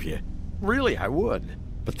to help you. Really, I would.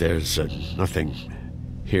 But there's nothing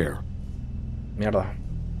here. Mierda.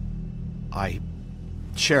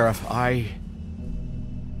 Sheriff,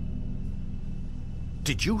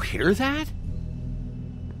 Did you hear that?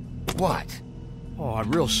 What? Oh,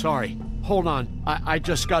 I'm real sorry. Hold on. I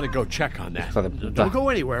just gotta go check on that. Don't go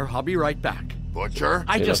anywhere. I'll be right back. Butcher?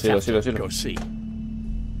 I just have to go see.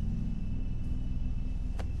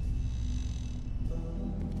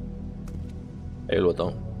 Ahí el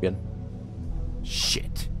botón. Bien.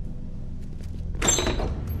 Shit.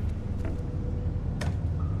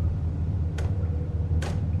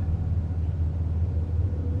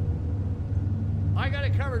 I got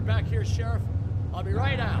it covered back here, Sheriff. I'll be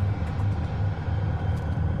right out.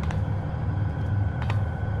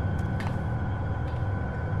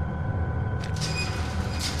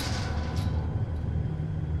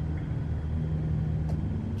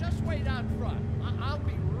 Just wait out front. I'll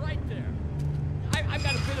be right there. I've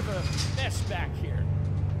got a bit of a mess back here.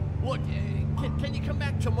 Look, can you come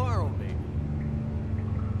back tomorrow, maybe?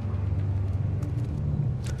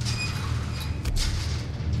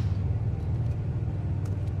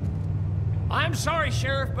 I'm sorry,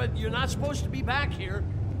 Sheriff, but you're not supposed to be back here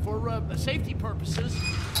for safety purposes.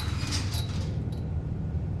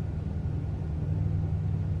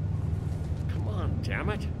 Come on, damn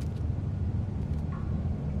it.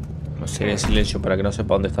 Vamos a ir en silencio para que no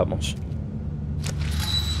sepa dónde estamos.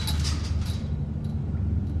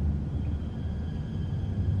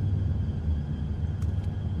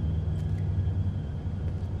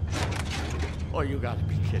 Oh, you gotta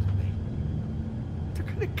be kidding me. They're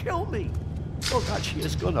gonna kill me. Oh God, she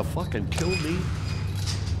is gonna fucking kill me.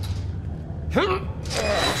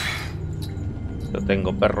 Lo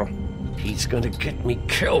tengo, perro. He's gonna get me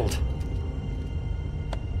killed.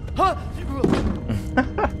 Huh?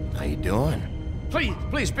 How you doing?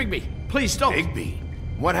 Please, Bigby. Please don't. Bigby?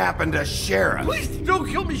 What happened to Sheriff? Please don't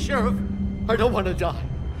kill me, Sheriff. I don't want to die.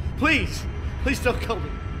 Please don't kill me.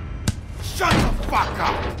 Shut the fuck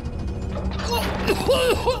up!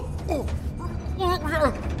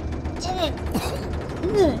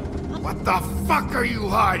 What the fuck are you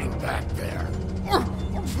hiding back there?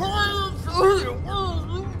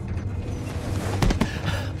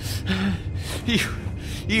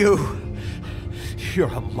 You're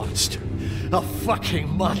a monster. A fucking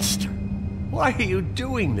monster. Why are you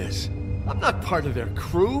doing this? I'm not part of their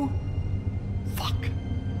crew. Fuck.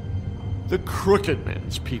 The Crooked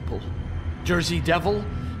Man's people. Jersey Devil,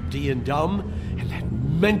 D and Dumb, and that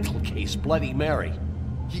mental case Bloody Mary.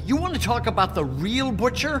 You want to talk about the real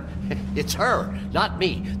butcher? It's her, not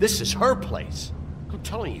me. This is her place. I'm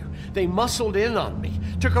telling you, they muscled in on me,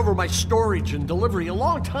 took over my storage and delivery a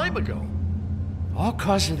long time ago. All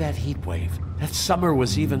cause of that heat wave. That summer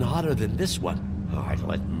was even hotter than this one. Oh, I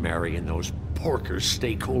let Mary and those porkers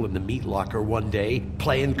stay cool in the meat locker one day,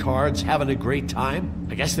 playing cards, having a great time.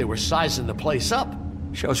 I guess they were sizing the place up.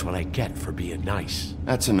 Shows what I get for being nice.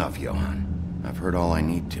 That's enough, Johan. I've heard all I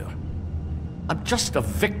need to. I'm just a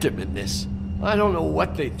victim in this. I don't know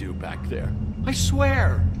what they do back there. I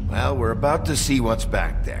swear. Well, we're about to see what's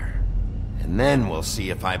back there. And then we'll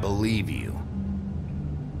see if I believe you.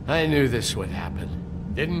 I knew this would happen.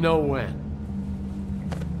 Didn't know when.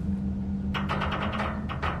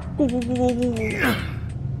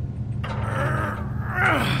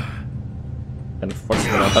 ¿Ten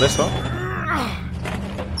fuerza de matar eso?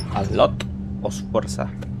 A lot os fuerza.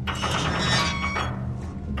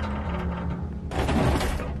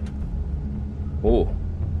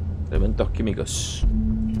 Elementos químicos.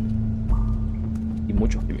 Y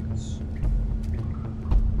muchos químicos.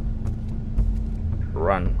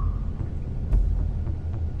 Run.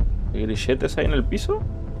 ¿Hay grilletes ahí en el piso?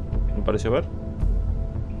 Me pareció ver.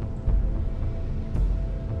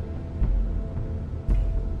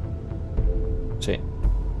 Sí.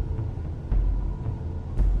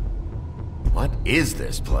 What is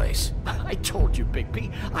this place? I told you,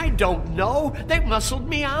 Bigby. I don't know. They muscled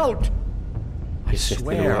me out. I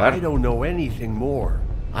swear, I don't know anything more.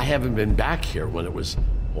 I haven't been back here when it was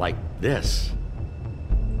like this.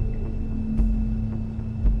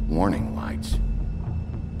 Warning lights.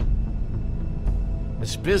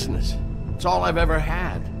 It's business. It's all I've ever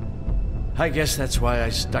had. I guess that's why I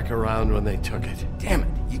stuck around when they took it. Damn it.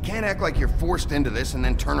 You can't act like you're forced into this and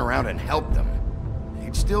then turn around and help them.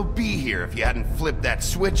 You'd still be here if you hadn't flipped that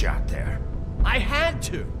switch out there. I had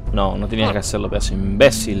to. No, no tenías que hacerlo, pedazo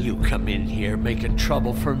imbécil. You come in here making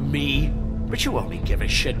trouble for me, but you only give a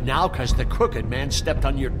shit now because the crooked man stepped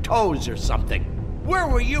on your toes or something. Where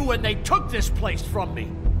were you when they took this place from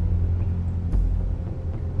me?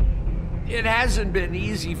 It hasn't been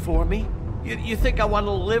easy for me. You think I want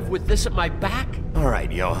to live with this at my back? All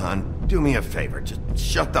right, Johan, do me a favor. Just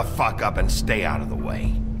shut the fuck up and stay out of the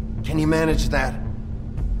way. Can you manage that?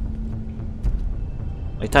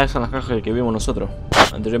 Ahí está, esa es la caja que vimos nosotros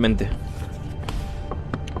anteriormente.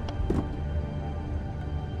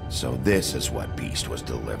 So this is what Beast was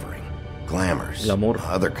delivering. Glamours,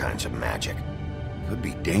 other kinds of magic. Could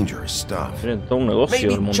be dangerous stuff. Tienen todo un negocio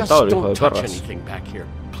Maybe just montado, hijo don't de touch perras. anything back here,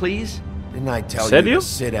 please. Didn't I tell ¿En you serio? to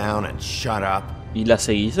sit down and shut up? ¿Y la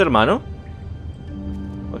seguís, hermano?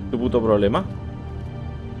 ¿Cuál es tu puto problema?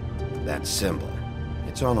 That symbol.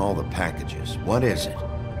 It's on all the packages. What is it?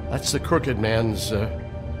 That's the crooked man's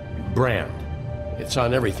brand. It's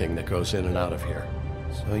on everything that goes in and out of here.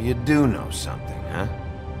 So you do know something, huh?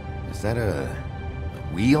 Is that a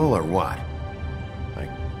wheel or what? I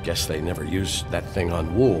guess they never used that thing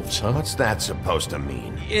on wolves, huh? What's that supposed to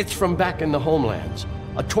mean? It's from back in the homelands.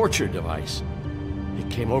 A torture device. It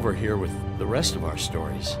came over here with the rest of our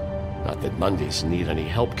stories. Not that Mondays need any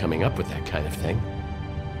help coming up with that kind of thing.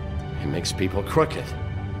 It makes people crooked.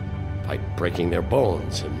 By breaking their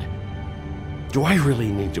bones and... Do I really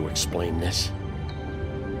need to explain this?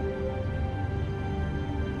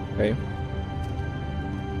 Okay.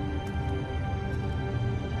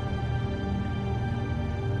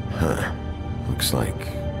 Huh. Looks like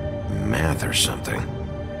math or something.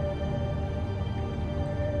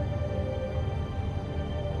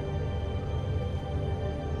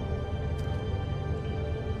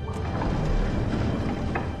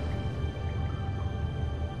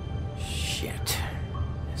 Shit.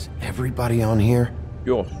 Is everybody on here?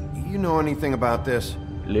 Yo. You know anything about this?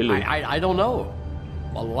 Lily. I don't know.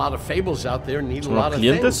 A lot of fables out there need a ¿Son lot los of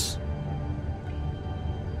clientes? things.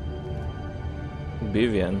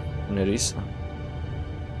 Vivian, Nerissa.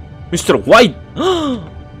 Mr. White!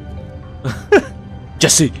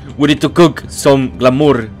 Jesse, we need to cook some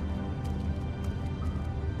glamour.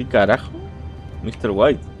 ¿Qué carajo? Mr.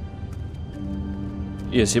 White.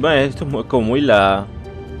 Y encima esto es como muy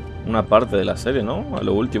una parte de la serie, ¿no? A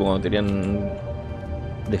lo último, cuando tenían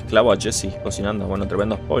de esclavo a Jesse cocinando. Bueno,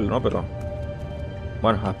 tremendo spoiler, ¿no? Pero...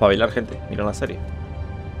 Bueno, a espabilar, gente. Miren la serie.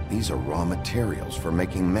 These are raw materials for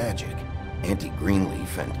making magic. Auntie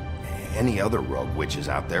Greenleaf and any other rogue witches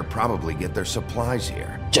out there probably get their supplies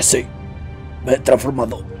here. Jesse, me he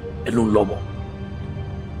transformado en un lobo.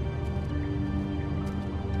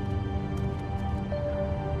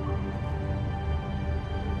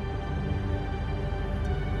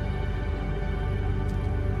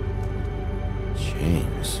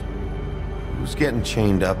 Chains. Who's getting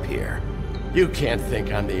chained up here? You can't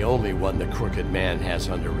think I'm the only one the crooked man has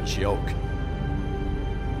under his yoke.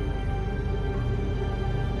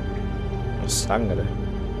 Sangre.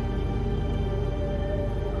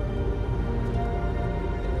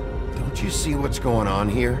 Don't you see what's going on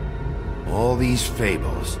here? All these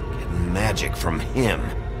fables, getting magic from him.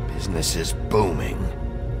 Business is booming.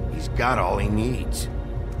 He's got all he needs.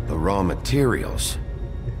 The raw materials,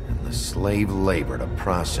 and the slave labor to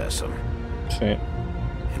process them. Sí.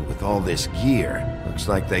 And with all this gear, looks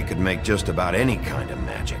like they could make just about any kind of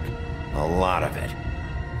magic. A lot of it.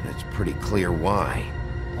 And it's pretty clear why.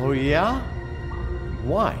 Oh yeah?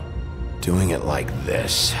 Why? Doing it like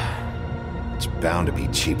this. It's bound to be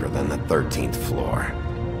cheaper than the 13th floor.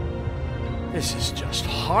 This is just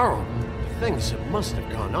horrible. Things that must have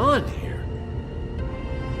gone on here.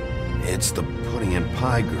 It's the pudding and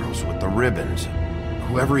pie girls with the ribbons.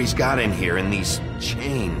 Whoever he's got in here in these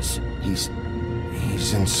chains, he's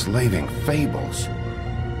enslaving fables.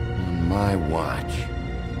 On my watch.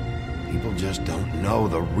 People just don't know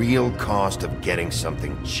the real cost of getting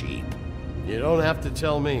something cheap. You don't have to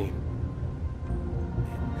tell me.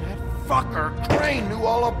 That fucker Crane knew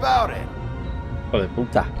all about it. Hijo de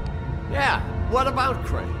puta. Yeah, what about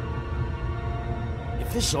Crane?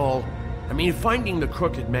 If this all... I mean, finding the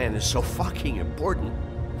crooked man is so fucking important,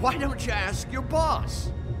 why don't you ask your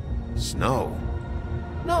boss? Snow?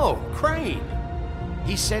 No, Crane.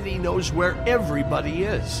 He said he knows where everybody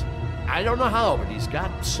is. I don't know how, but he's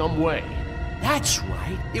got some way. That's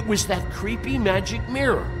right. It was that creepy magic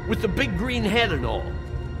mirror with the big green head and all.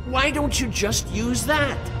 Why don't you just use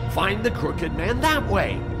that? Find the crooked man that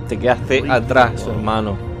way. Te quedaste atrás,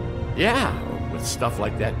 hermano. Yeah, with stuff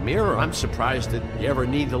like that mirror, I'm surprised that you ever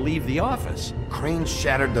need to leave the office. Crane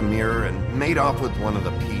shattered the mirror and made off with one of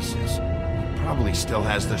the pieces. He probably still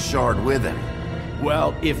has the shard with him.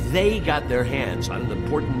 Well, if they got their hands on an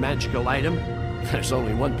important magical item, there's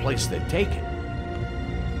only one place they'd take it.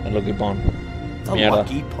 El Lucky Pawn. The Mierda.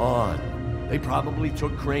 Lucky Pawn. They probably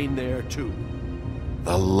took Crane there, too.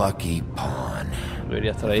 The Lucky Pawn.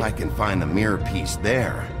 Debería estar ahí. If I can find the mirror piece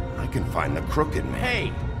there, I can find the Crooked Man.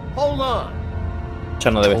 Hey, hold on.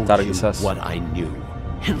 Ya no debe Told estar, you quizás. what I knew.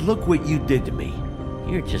 And look what you did to me.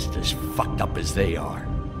 You're just as fucked up as they are.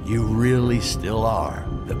 You really still are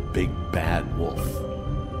the big bad wolf.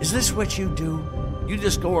 Is this what you do? You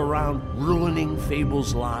just go around ruining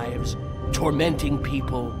Fable's lives, tormenting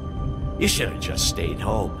people? You should have just stayed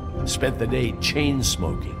home, spent the day chain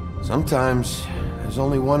smoking. Sometimes there's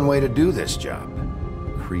only one way to do this job.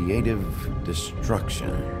 Creative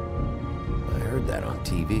destruction. I heard that on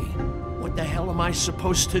TV. What the hell am I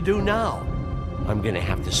supposed to do now? I'm gonna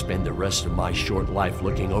have to spend the rest of my short life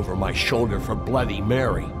looking over my shoulder for Bloody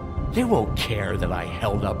Mary. They won't care that I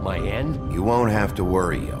held up my end. You won't have to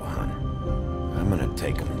worry, Johan. I'm gonna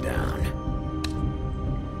take him down.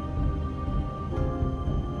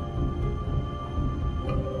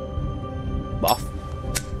 Buff.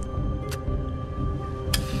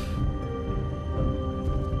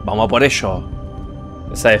 Vamos a por ello.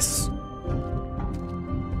 Esa es.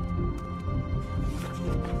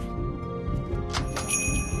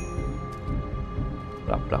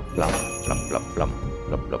 Plam, plam, plam, plam, plam, plam,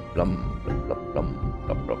 plam, plam, plam, plam, plam,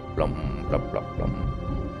 plam, plam, plam, plam, plam, plam.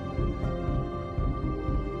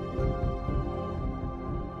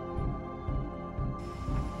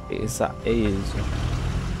 Esa es.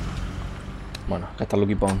 Bueno, acá está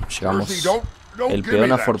Lucky Pawn. Llegamos. El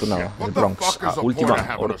peón afortunado, el Bronx, a última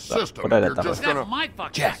hora de la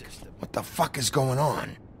tarde. Jack, what the fuck is going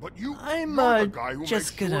on? I'm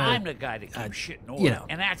just gonna. I'm the guy that keeps shit in order, you know.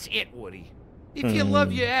 and that's it, Woody. If you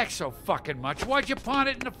love your ex so fucking much, why'd you pawn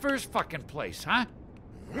it in the first fucking place, huh?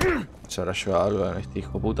 Se habrá llevado algo a este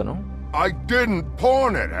hijo puta, ¿no? I didn't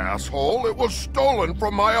pawn it, asshole. It was stolen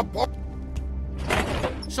from my apartment.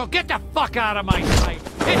 So get the fuck out of my sight.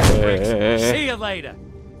 Hit the bricks. See you later.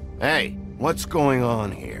 Hey, what's going on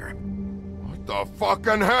here? What the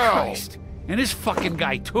fucking hell? Christ. And this fucking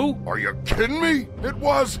guy, too? Are you kidding me? It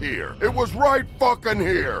was here. It was right fucking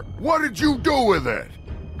here. What did you do with it?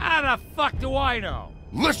 How the fuck do I know?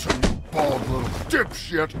 Listen, you bald little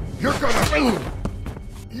dipshit. You're gonna...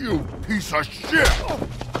 You piece of shit.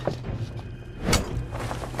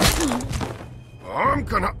 I'm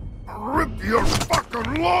gonna rip your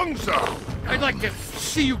fucking lungs out. I'd like to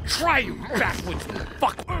see you try, you backwards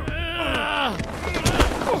fuck.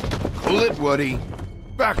 Cool it, Woody.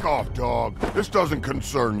 Back off, dog. This doesn't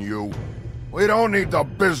concern you. We don't need the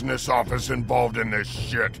business office involved in this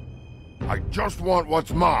shit. I just want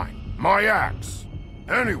what's mine. My axe.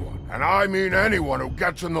 Anyone, and I mean anyone who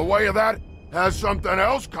gets in the way of that, has something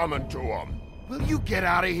else coming to them. Will you get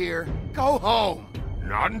out of here? Go home.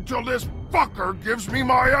 Not until this fucker gives me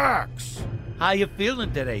my axe. How you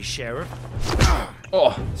feeling today, Sheriff?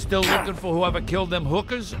 Oh. Still looking for whoever killed them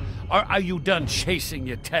hookers? Or are you done chasing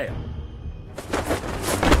your tail?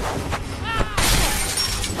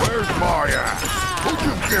 Where's my axe? Who'd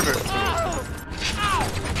you give it to?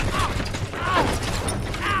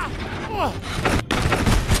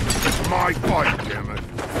 It's my fight, damn it.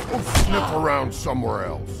 Go sniff around somewhere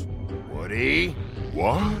else. Woody?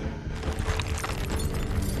 What?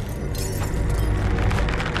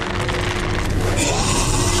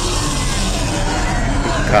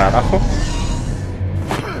 Carajo.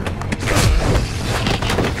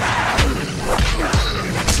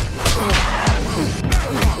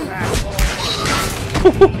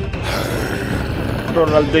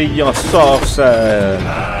 Ronaldinho Sauce.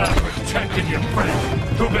 Protecting your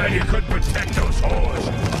friend. Too bad you couldn't protect those whores.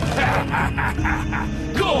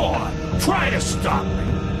 Go on. Try to stop me.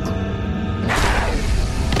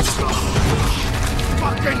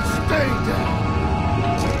 Fucking stay down.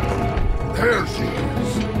 There she is.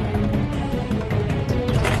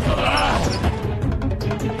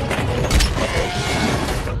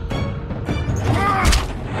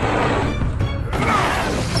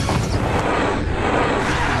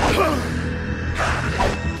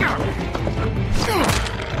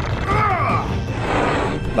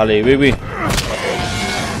 Dale, baby.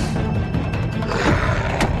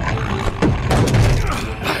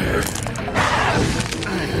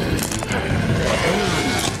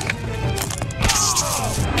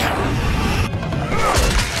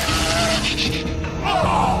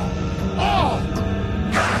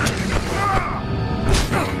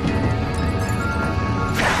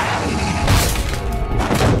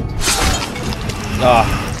 Ah.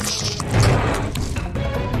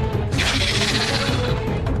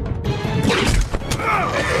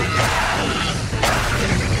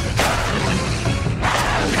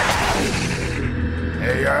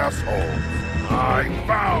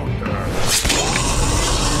 out there.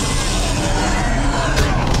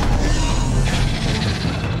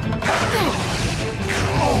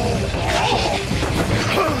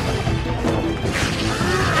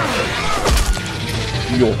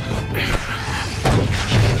 Yo.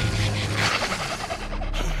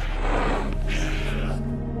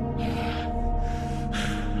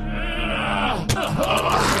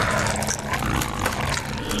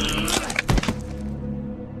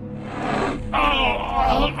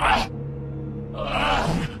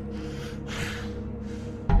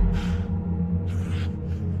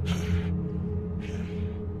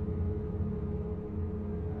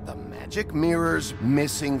 The magic mirror's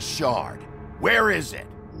missing shard. Where is it?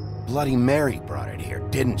 Bloody Mary brought it here,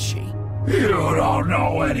 didn't she? You don't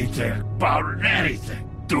know anything about anything,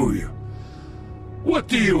 do you? What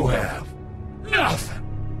do you have? Nothing.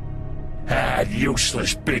 That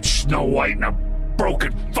useless bitch Snow White and a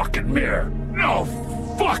broken fucking mirror. No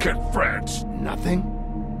fucking friends. Nothing?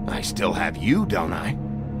 I still have you, don't I?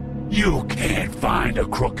 You can't find a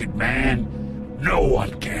crooked man. No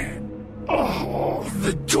one can. Oh,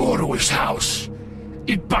 the door to his house.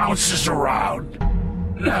 It bounces around.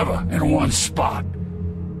 Never in one spot.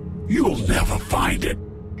 You'll never find it.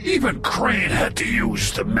 Even Crane had to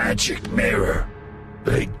use the magic mirror.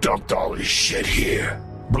 They dumped all his shit here.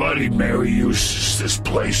 Bloody Mary uses this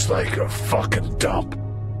place like a fucking dump.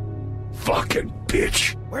 Fucking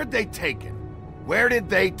bitch. Where'd they take it? Where did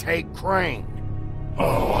they take Crane?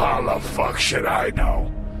 Oh, how the fuck should I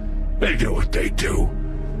know? They do what they do.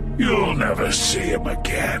 You'll never see him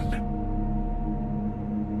again.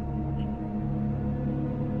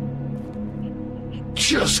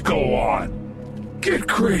 Just go on. Get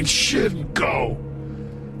Crane's shit and go.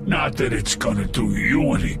 Not that it's gonna do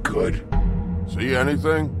you any good. See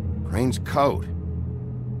anything? Crane's coat.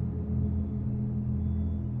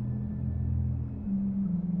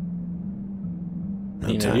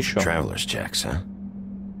 No time for traveler's checks, huh?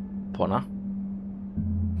 Pona.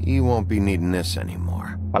 He won't be needing this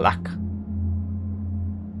anymore. Palak.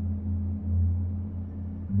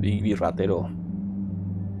 Big ratero.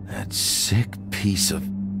 That sick piece of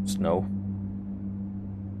snow.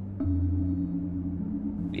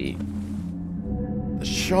 The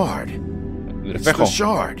shard. It's the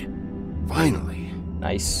shard. Finally.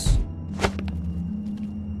 Nice.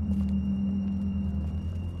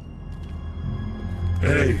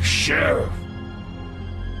 Hey, Sheriff.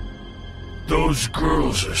 Those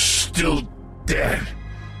girls are still dead.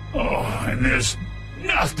 Oh, and there's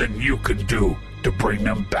nothing you can do to bring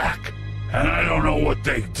them back. And I don't know what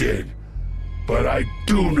they did, but I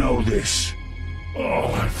do know this.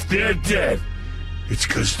 Oh, if they're dead, it's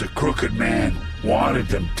 'cause the Crooked Man wanted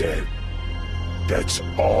them dead. That's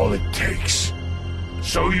all it takes.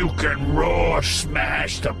 So you can roar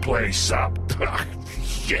smash the place up.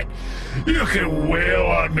 Shit. You can wail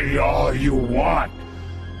on me all you want,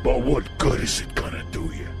 but what good is it gonna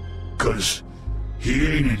do you? 'Cause he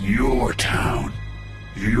ain't in your town.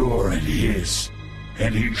 You're in his.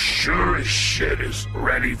 And he sure as shit is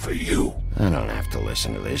ready for you. I don't have to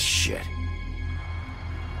listen to this shit.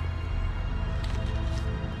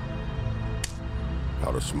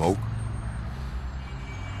 Out of smoke?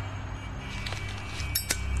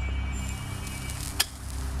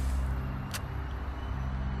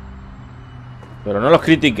 Pero no los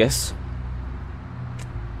critiques.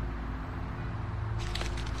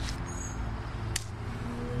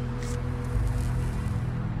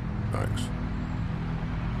 Thanks.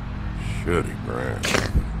 Shitty brand.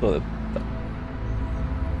 Joder.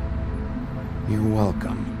 You're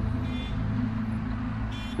welcome.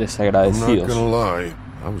 Desagradecidos. I'm not gonna lie.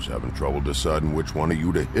 I was having trouble deciding which one of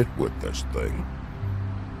you to hit with this thing.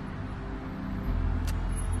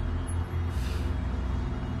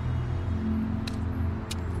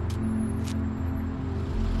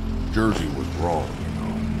 Jersey was wrong, you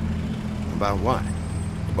know. About what?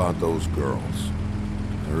 About those girls.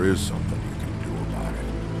 There is something you can do about it.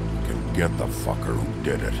 You can get the fucker who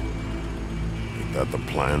did it. Ain't that the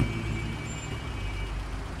plan?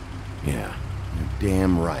 Yeah, you're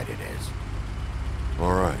damn right it is.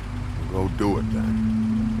 All right, we'll go do it then.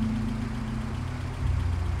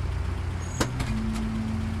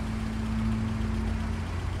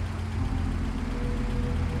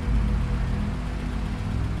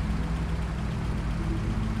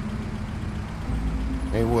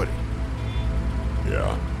 Hey, Woody.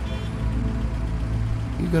 Yeah?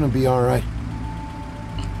 You gonna be all right?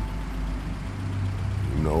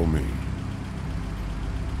 You know me.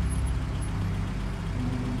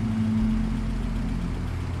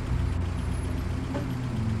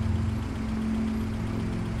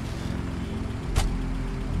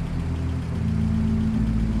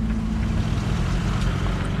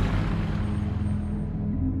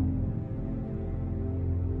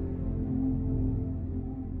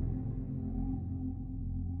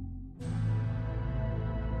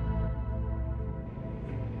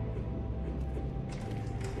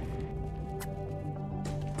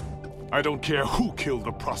 I don't care who killed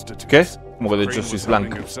the prostitutes. ¿Qué? Como que de hecho Crane sois was helping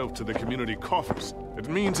blanco. himself to the community coffers. It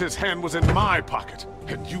means his hand was in my pocket,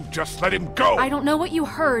 and you just let him go. I don't know what you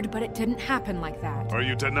heard, but it didn't happen like that. Are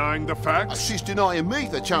you denying the facts? She's denying me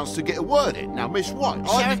the chance to get a word in. Now, Miss White,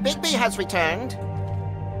 Sheriff Bigby has returned.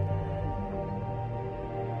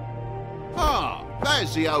 Ah,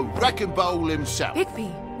 there's the old wrecking bowl himself.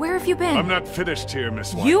 Bigby, where have you been? I'm not finished here,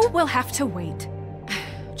 Miss White. You will have to wait.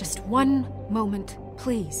 Just one moment,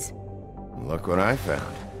 please. Look what I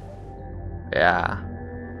found. Yeah.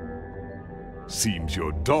 Seems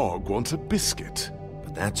your dog wants a biscuit.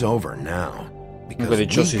 But that's over now. Because But it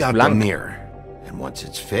just we is got the blank. mirror. And once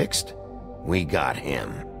it's fixed, we got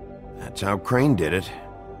him. That's how Crane did it.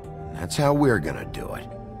 And that's how we're gonna do it.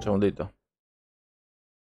 Un segundito.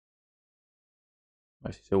 A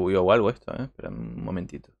ver si se bugueó o algo esto, Espera un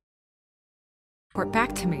momentito. Report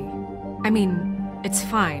back to me. I mean, it's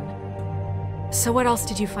fine. So what else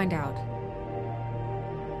did you find out?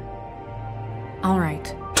 All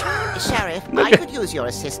right. Sheriff, I could use your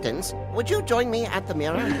assistance. Would you join me at the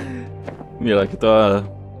mirror? Mira, que toda...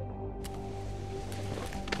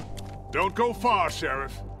 Don't go far,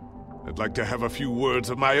 Sheriff. I'd like to have a few words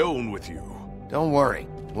of my own with you. Don't worry.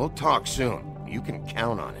 We'll talk soon. You can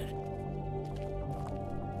count on it.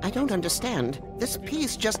 I don't understand. This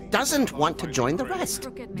piece just doesn't want to join the rest.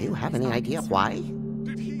 Do you have any idea why?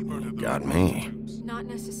 Got me. Not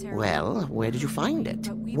necessarily. Well, where did you find it?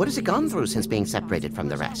 What has it gone through since being separated from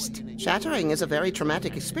the rest? Shattering is a very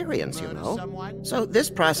traumatic experience, you know. So this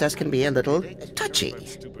process can be a little touchy.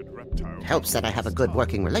 It helps that I have a good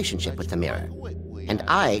working relationship with the mirror. And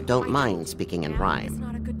I don't mind speaking in rhyme.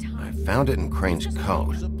 I found it in Crane's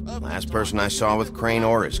coat. Last person I saw with Crane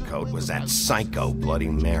or his coat was that psycho Bloody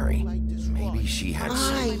Mary. Maybe she had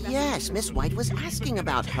Yes, Miss White was asking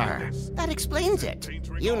about her. That explains it.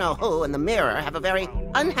 You know who and the mirror have a very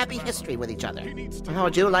unhappy history with each other. How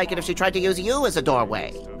would you like it if she tried to use you as a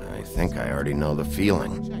doorway? I think I already know the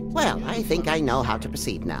feeling. Well, I think I know how to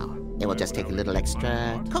proceed now. It will just take a little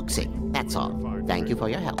extra coaxing, that's all. Thank you for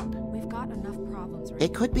your help. We've got enough problems.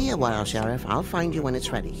 It could be a while, Sheriff. I'll find you when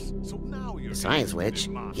it's ready. Besides which,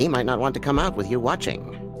 he might not want to come out with you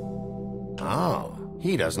watching. Oh,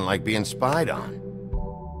 he doesn't like being spied on.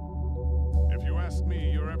 If you ask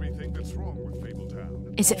me, you're everything that's wrong with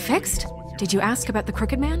Fabletown. Is it fixed? Did you ask about the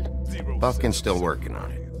Crooked Man? Buffkin's still working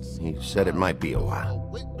on it. He said it might be a while.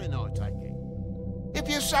 If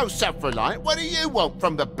you're so self-reliant, what do you want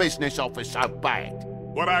from the business office so bad?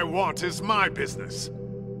 What I want is my business.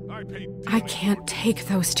 I can't take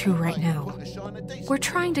those two right now. We're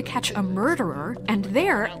trying to catch a murderer, and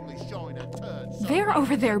they're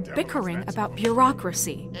over there bickering about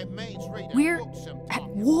bureaucracy. We're at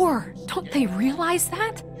war. Don't they realize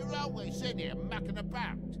that?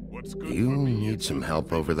 You need some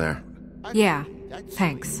help over there? Yeah,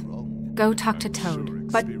 thanks. Go talk to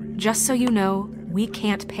Toad. But just so you know, we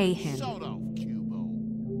can't pay him.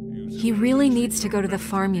 He really needs to go to the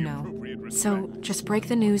farm, you know. So just break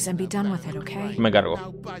the news and be done with it, okay? Me cargo.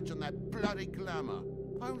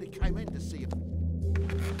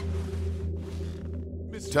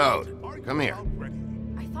 Toad, come here.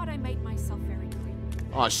 I thought I made myself very clear.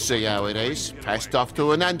 I see how it is. Passed off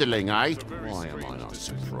to an underling, eh? Why am I not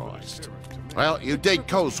surprised? Well, you did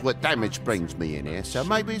cause what damage brings me in here, so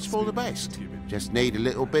maybe it's for the best. Just need a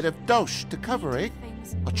little bit of dosh to cover it.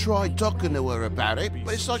 I tried talking to her about it,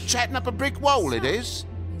 but it's like chatting up a brick wall, it is.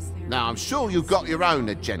 Now, I'm sure you've got your own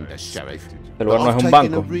agenda, Sheriff. El But lugar no I've es un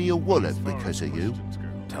taken a banco. real wallet because of you.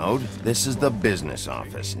 Toad, this is the business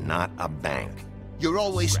office, not a bank. You're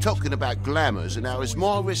always talking about glamours and how it's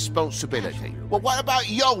my responsibility. Well, what about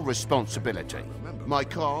your responsibility? My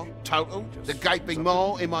car, total, the gaping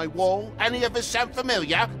maw in my wall, any of us sound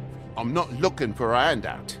familiar? I'm not looking for a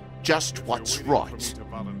handout, just what's right.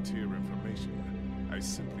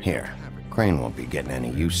 Here, Crane won't be getting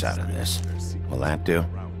any use out of this. Will that do?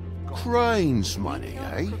 Crane's money,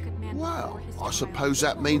 eh? Well, I suppose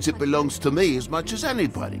that means it belongs to me as much as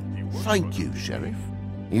anybody. Thank you, Sheriff.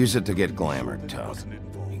 Use it to get glamored, Toad.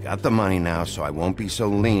 You got the money now, so I won't be so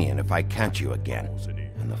lenient if I catch you again.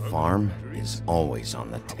 And the farm is always on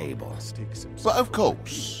the table. But of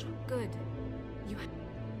course. Good.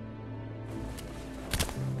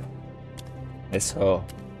 Eso.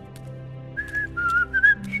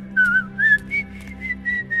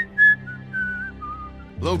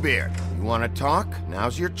 Bluebeard, you want to talk?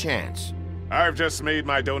 Now's your chance. I've just made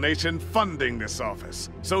my donation funding this office,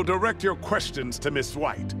 so direct your questions to Miss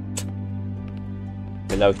White.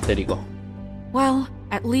 Pelado histérico. Well,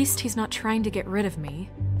 at least he's not trying to get rid of me.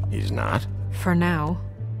 He's not? For now.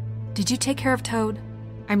 Did you take care of Toad?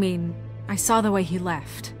 I mean, I saw the way he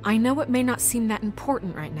left. I know it may not seem that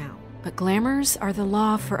important right now, but glamours are the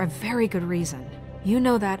law for a very good reason. You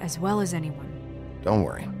know that as well as anyone. Don't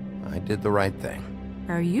worry. I did the right thing.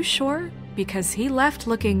 Are you sure? Because he left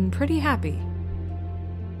looking pretty happy.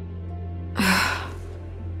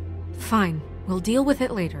 Fine, we'll deal with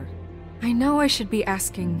it later. I know I should be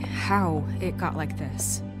asking how it got like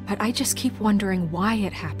this, but I just keep wondering why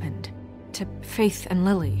it happened. To Faith and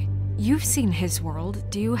Lily. You've seen his world.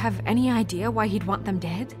 Do you have any idea why he'd want them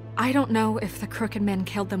dead? I don't know if the Crooked Man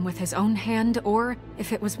killed them with his own hand or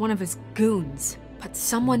if it was one of his goons, but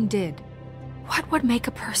someone did. What would make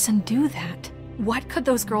a person do that? What could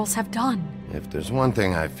those girls have done? If there's one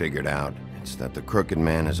thing I figured out, it's that the Crooked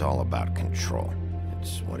Man is all about control.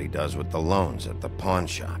 It's what he does with the loans at the pawn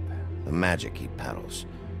shop, the magic he peddles,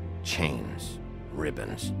 chains,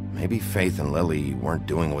 ribbons. Maybe Faith and Lily weren't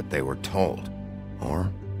doing what they were told.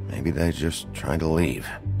 Or maybe they just tried to leave.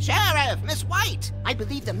 Sheriff, Miss White! I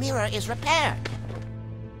believe the mirror is repaired.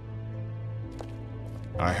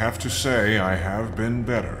 I have to say I have been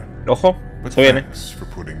better. Ojo, but se viene. Thanks for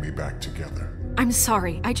putting me back together. I'm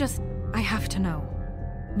sorry, I have to know.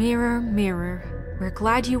 Mirror, mirror, we're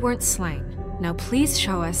glad you weren't slain. Now please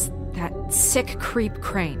show us that sick creep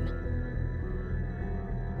Crane.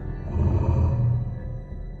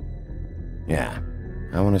 Yeah,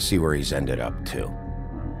 I want to see where he's ended up, too.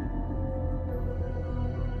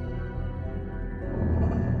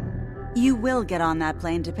 You will get on that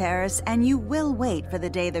plane to Paris, and you will wait for the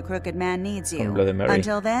day the Crooked Man needs you.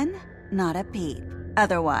 Until then, not a peep.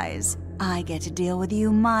 Otherwise, I get to deal with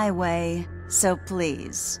you my way. So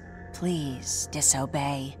please, please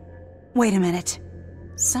disobey. Wait a minute.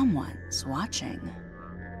 Someone's watching.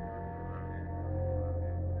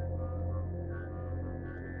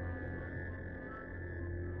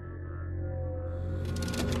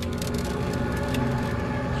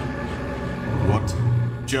 What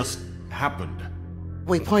just happened?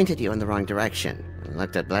 We pointed you in the wrong direction and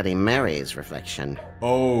looked at Bloody Mary's reflection.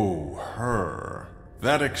 Oh, her.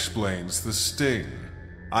 That explains the sting.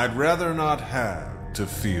 I'd rather not have to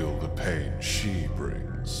feel the pain she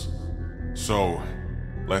brings. So,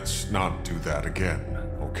 let's not do that again,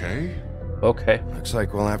 okay? Okay. Looks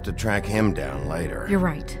like we'll have to track him down later. You're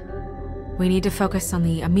right. We need to focus on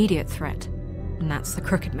the immediate threat, and that's the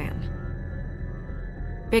Crooked Man.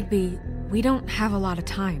 Bigby, we don't have a lot of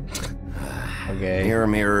time. Okay. Mirror,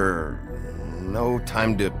 mirror, no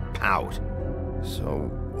time to pout. So,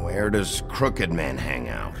 where does Crooked Man hang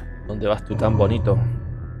out? ¿Dónde vas tú tan bonito?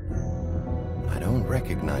 I don't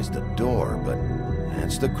recognize the door, but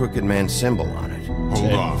that's the Crooked Man symbol on it.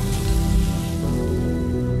 Hold on.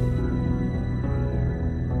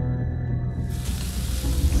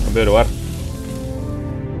 Cambio de lugar.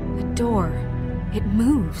 The door. It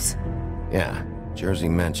moves. Yeah, Jersey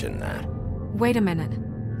mentioned that. Wait a minute.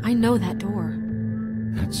 I know that door.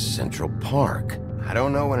 That's Central Park. I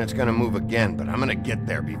don't know when it's gonna move again, but I'm gonna get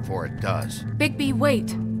there before it does. Bigby,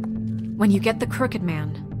 wait. When you get the Crooked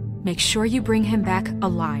Man, make sure you bring him back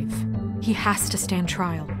alive. He has to stand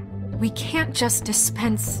trial. We can't just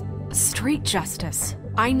dispense street justice.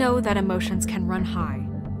 I know that emotions can run high,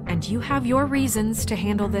 and you have your reasons to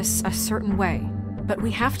handle this a certain way, but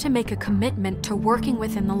we have to make a commitment to working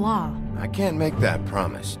within the law. I can't make that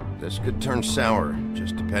promise. This could turn sour,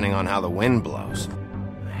 just depending on how the wind blows.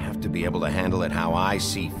 I have to be able to handle it how I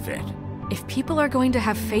see fit. If people are going to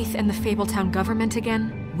have faith in the Fabletown government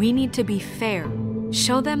again, we need to be fair.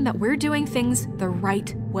 Show them that we're doing things the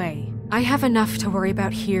right way. I have enough to worry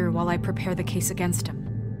about here while I prepare the case against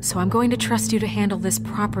him. So I'm going to trust you to handle this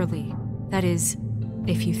properly. That is,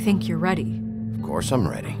 if you think you're ready. Of course I'm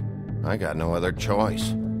ready. I got no other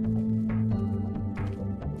choice.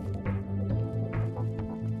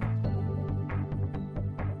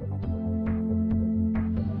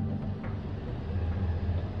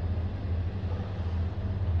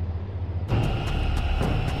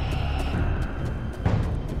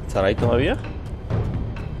 ¿Estará ahí todavía?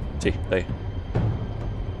 Sí, está ahí.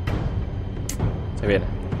 Se viene.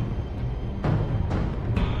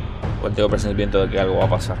 Pues tengo presentimiento de que algo va a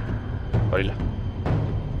pasar. Gorila.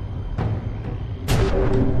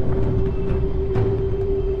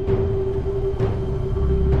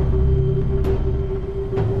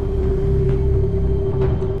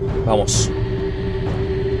 Vamos.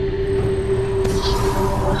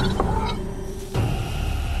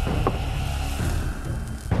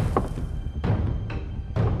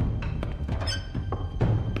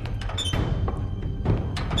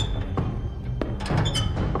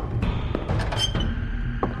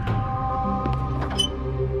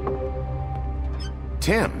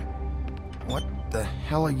 Tim, what the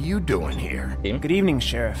hell are you doing here? Good evening,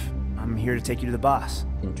 Sheriff. I'm here to take you to the boss.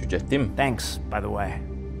 Introduce him. Thanks, by the way,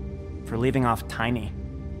 for leaving off Tiny.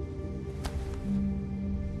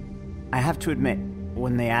 I have to admit,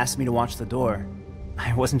 when they asked me to watch the door,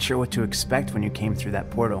 I wasn't sure what to expect when you came through that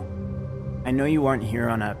portal. I know you aren't here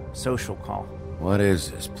on a social call. What is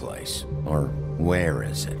this place? Or where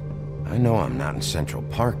is it? I know I'm not in Central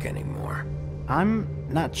Park anymore. I'm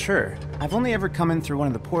not sure. I've only ever come in through one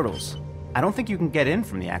of the portals. I don't think you can get in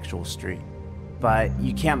from the actual street. But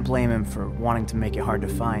you can't blame him for wanting to make it hard to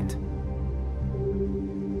find.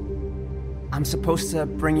 I'm supposed to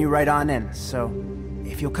bring you right on in, so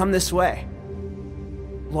if you'll come this way.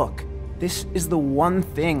 Look, this is the one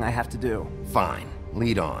thing I have to do. Fine,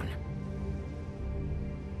 lead on.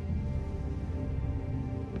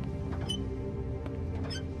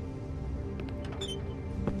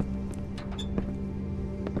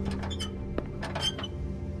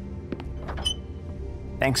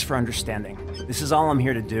 Thanks for understanding. This is all I'm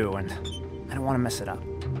here to do, and I don't want to mess it up.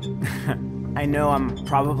 I know I'm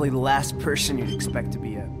probably the last person you'd expect to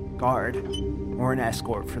be a guard, or an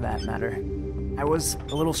escort for that matter. I was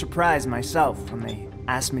a little surprised myself when they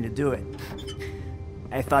asked me to do it.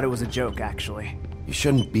 I thought it was a joke, actually. You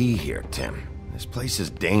shouldn't be here, Tim. This place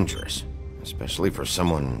is dangerous, especially for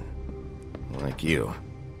someone like you.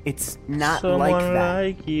 It's not like that.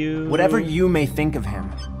 Like you. Whatever you may think of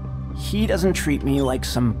him, he doesn't treat me like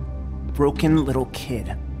some broken little kid.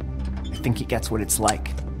 I think he gets what it's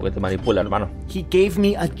like. Porque te manipula, hermano. He gave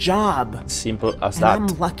me a job. Simple as and that. I'm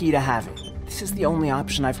lucky to have it. This is the only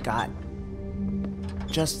option I've got.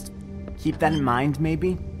 Just keep that in mind,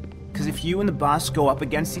 maybe? Because if you and the boss go up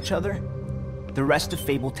against each other, the rest of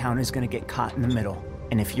Fabletown is going to get caught in the middle.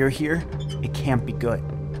 And if you're here, it can't be good.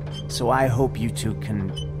 So I hope you two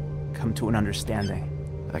can come to an understanding.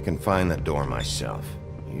 I can find the door myself.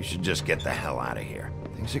 You should just get the hell out of here.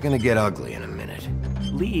 Things are gonna get ugly in a minute.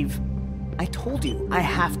 Leave? I told you, I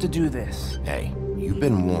have to do this. Hey, you've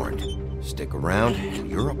been warned. Stick around, and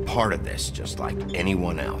you're a part of this, just like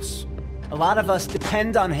anyone else. A lot of us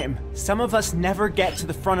depend on him. Some of us never get to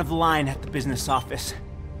the front of the line at the business office.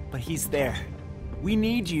 But he's there. We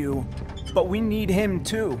need you, but we need him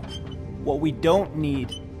too. What we don't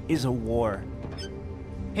need is a war.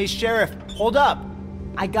 Hey, Sheriff, hold up.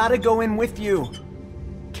 I gotta go in with you.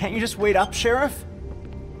 Can't you just wait up, Sheriff?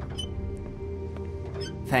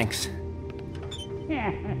 Thanks.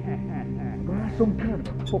 That's some kind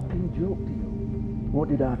of fucking joke to you. What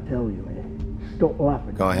did I tell you, eh? Stop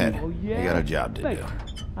laughing. Go ahead. Oh, yeah? You got a job to do.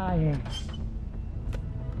 I am.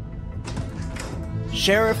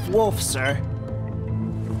 Sheriff Wolf, sir.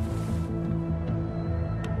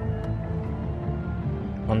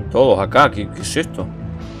 Con todos acá, ¿qué es esto?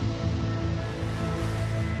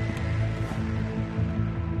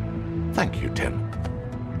 Thank you, Tim.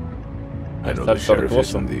 I know the sheriff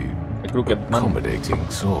isn't the accommodating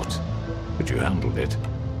sort, but you handled it.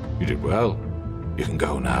 You did well. You can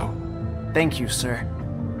go now. Thank you, sir.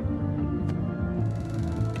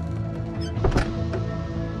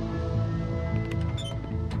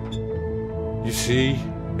 You see,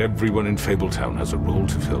 everyone in Fabletown has a role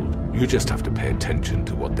to fill. You just have to pay attention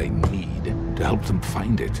to what they need to help them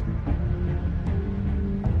find it.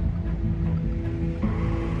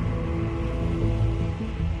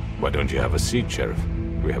 Why don't you have a seat, Sheriff?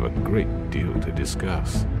 We have a great deal to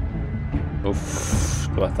discuss. Uff,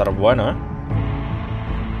 esto va a estar bueno, ¿eh?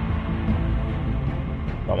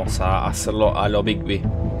 Vamos a hacerlo a lo Big B.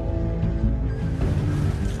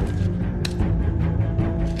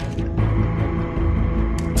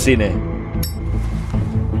 Cine.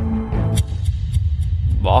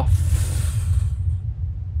 Buff.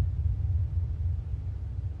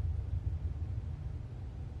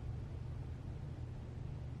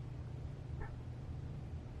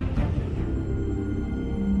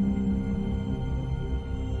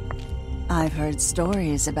 I've heard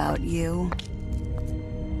stories about you.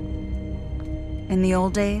 In the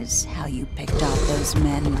old days, how you picked off those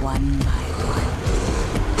men one by one.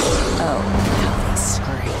 Oh, how they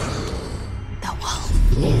screamed. The wolf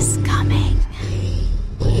is coming.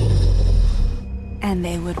 And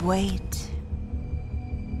they would wait,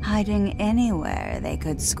 hiding anywhere they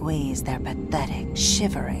could squeeze their pathetic,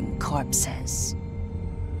 shivering corpses.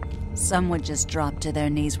 Some would just drop to their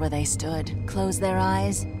knees where they stood, close their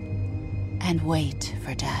eyes, and wait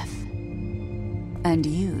for death. And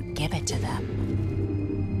you'd give it to them.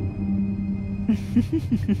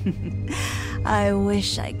 I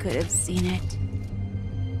wish I could have seen it.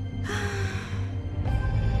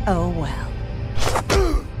 Oh well.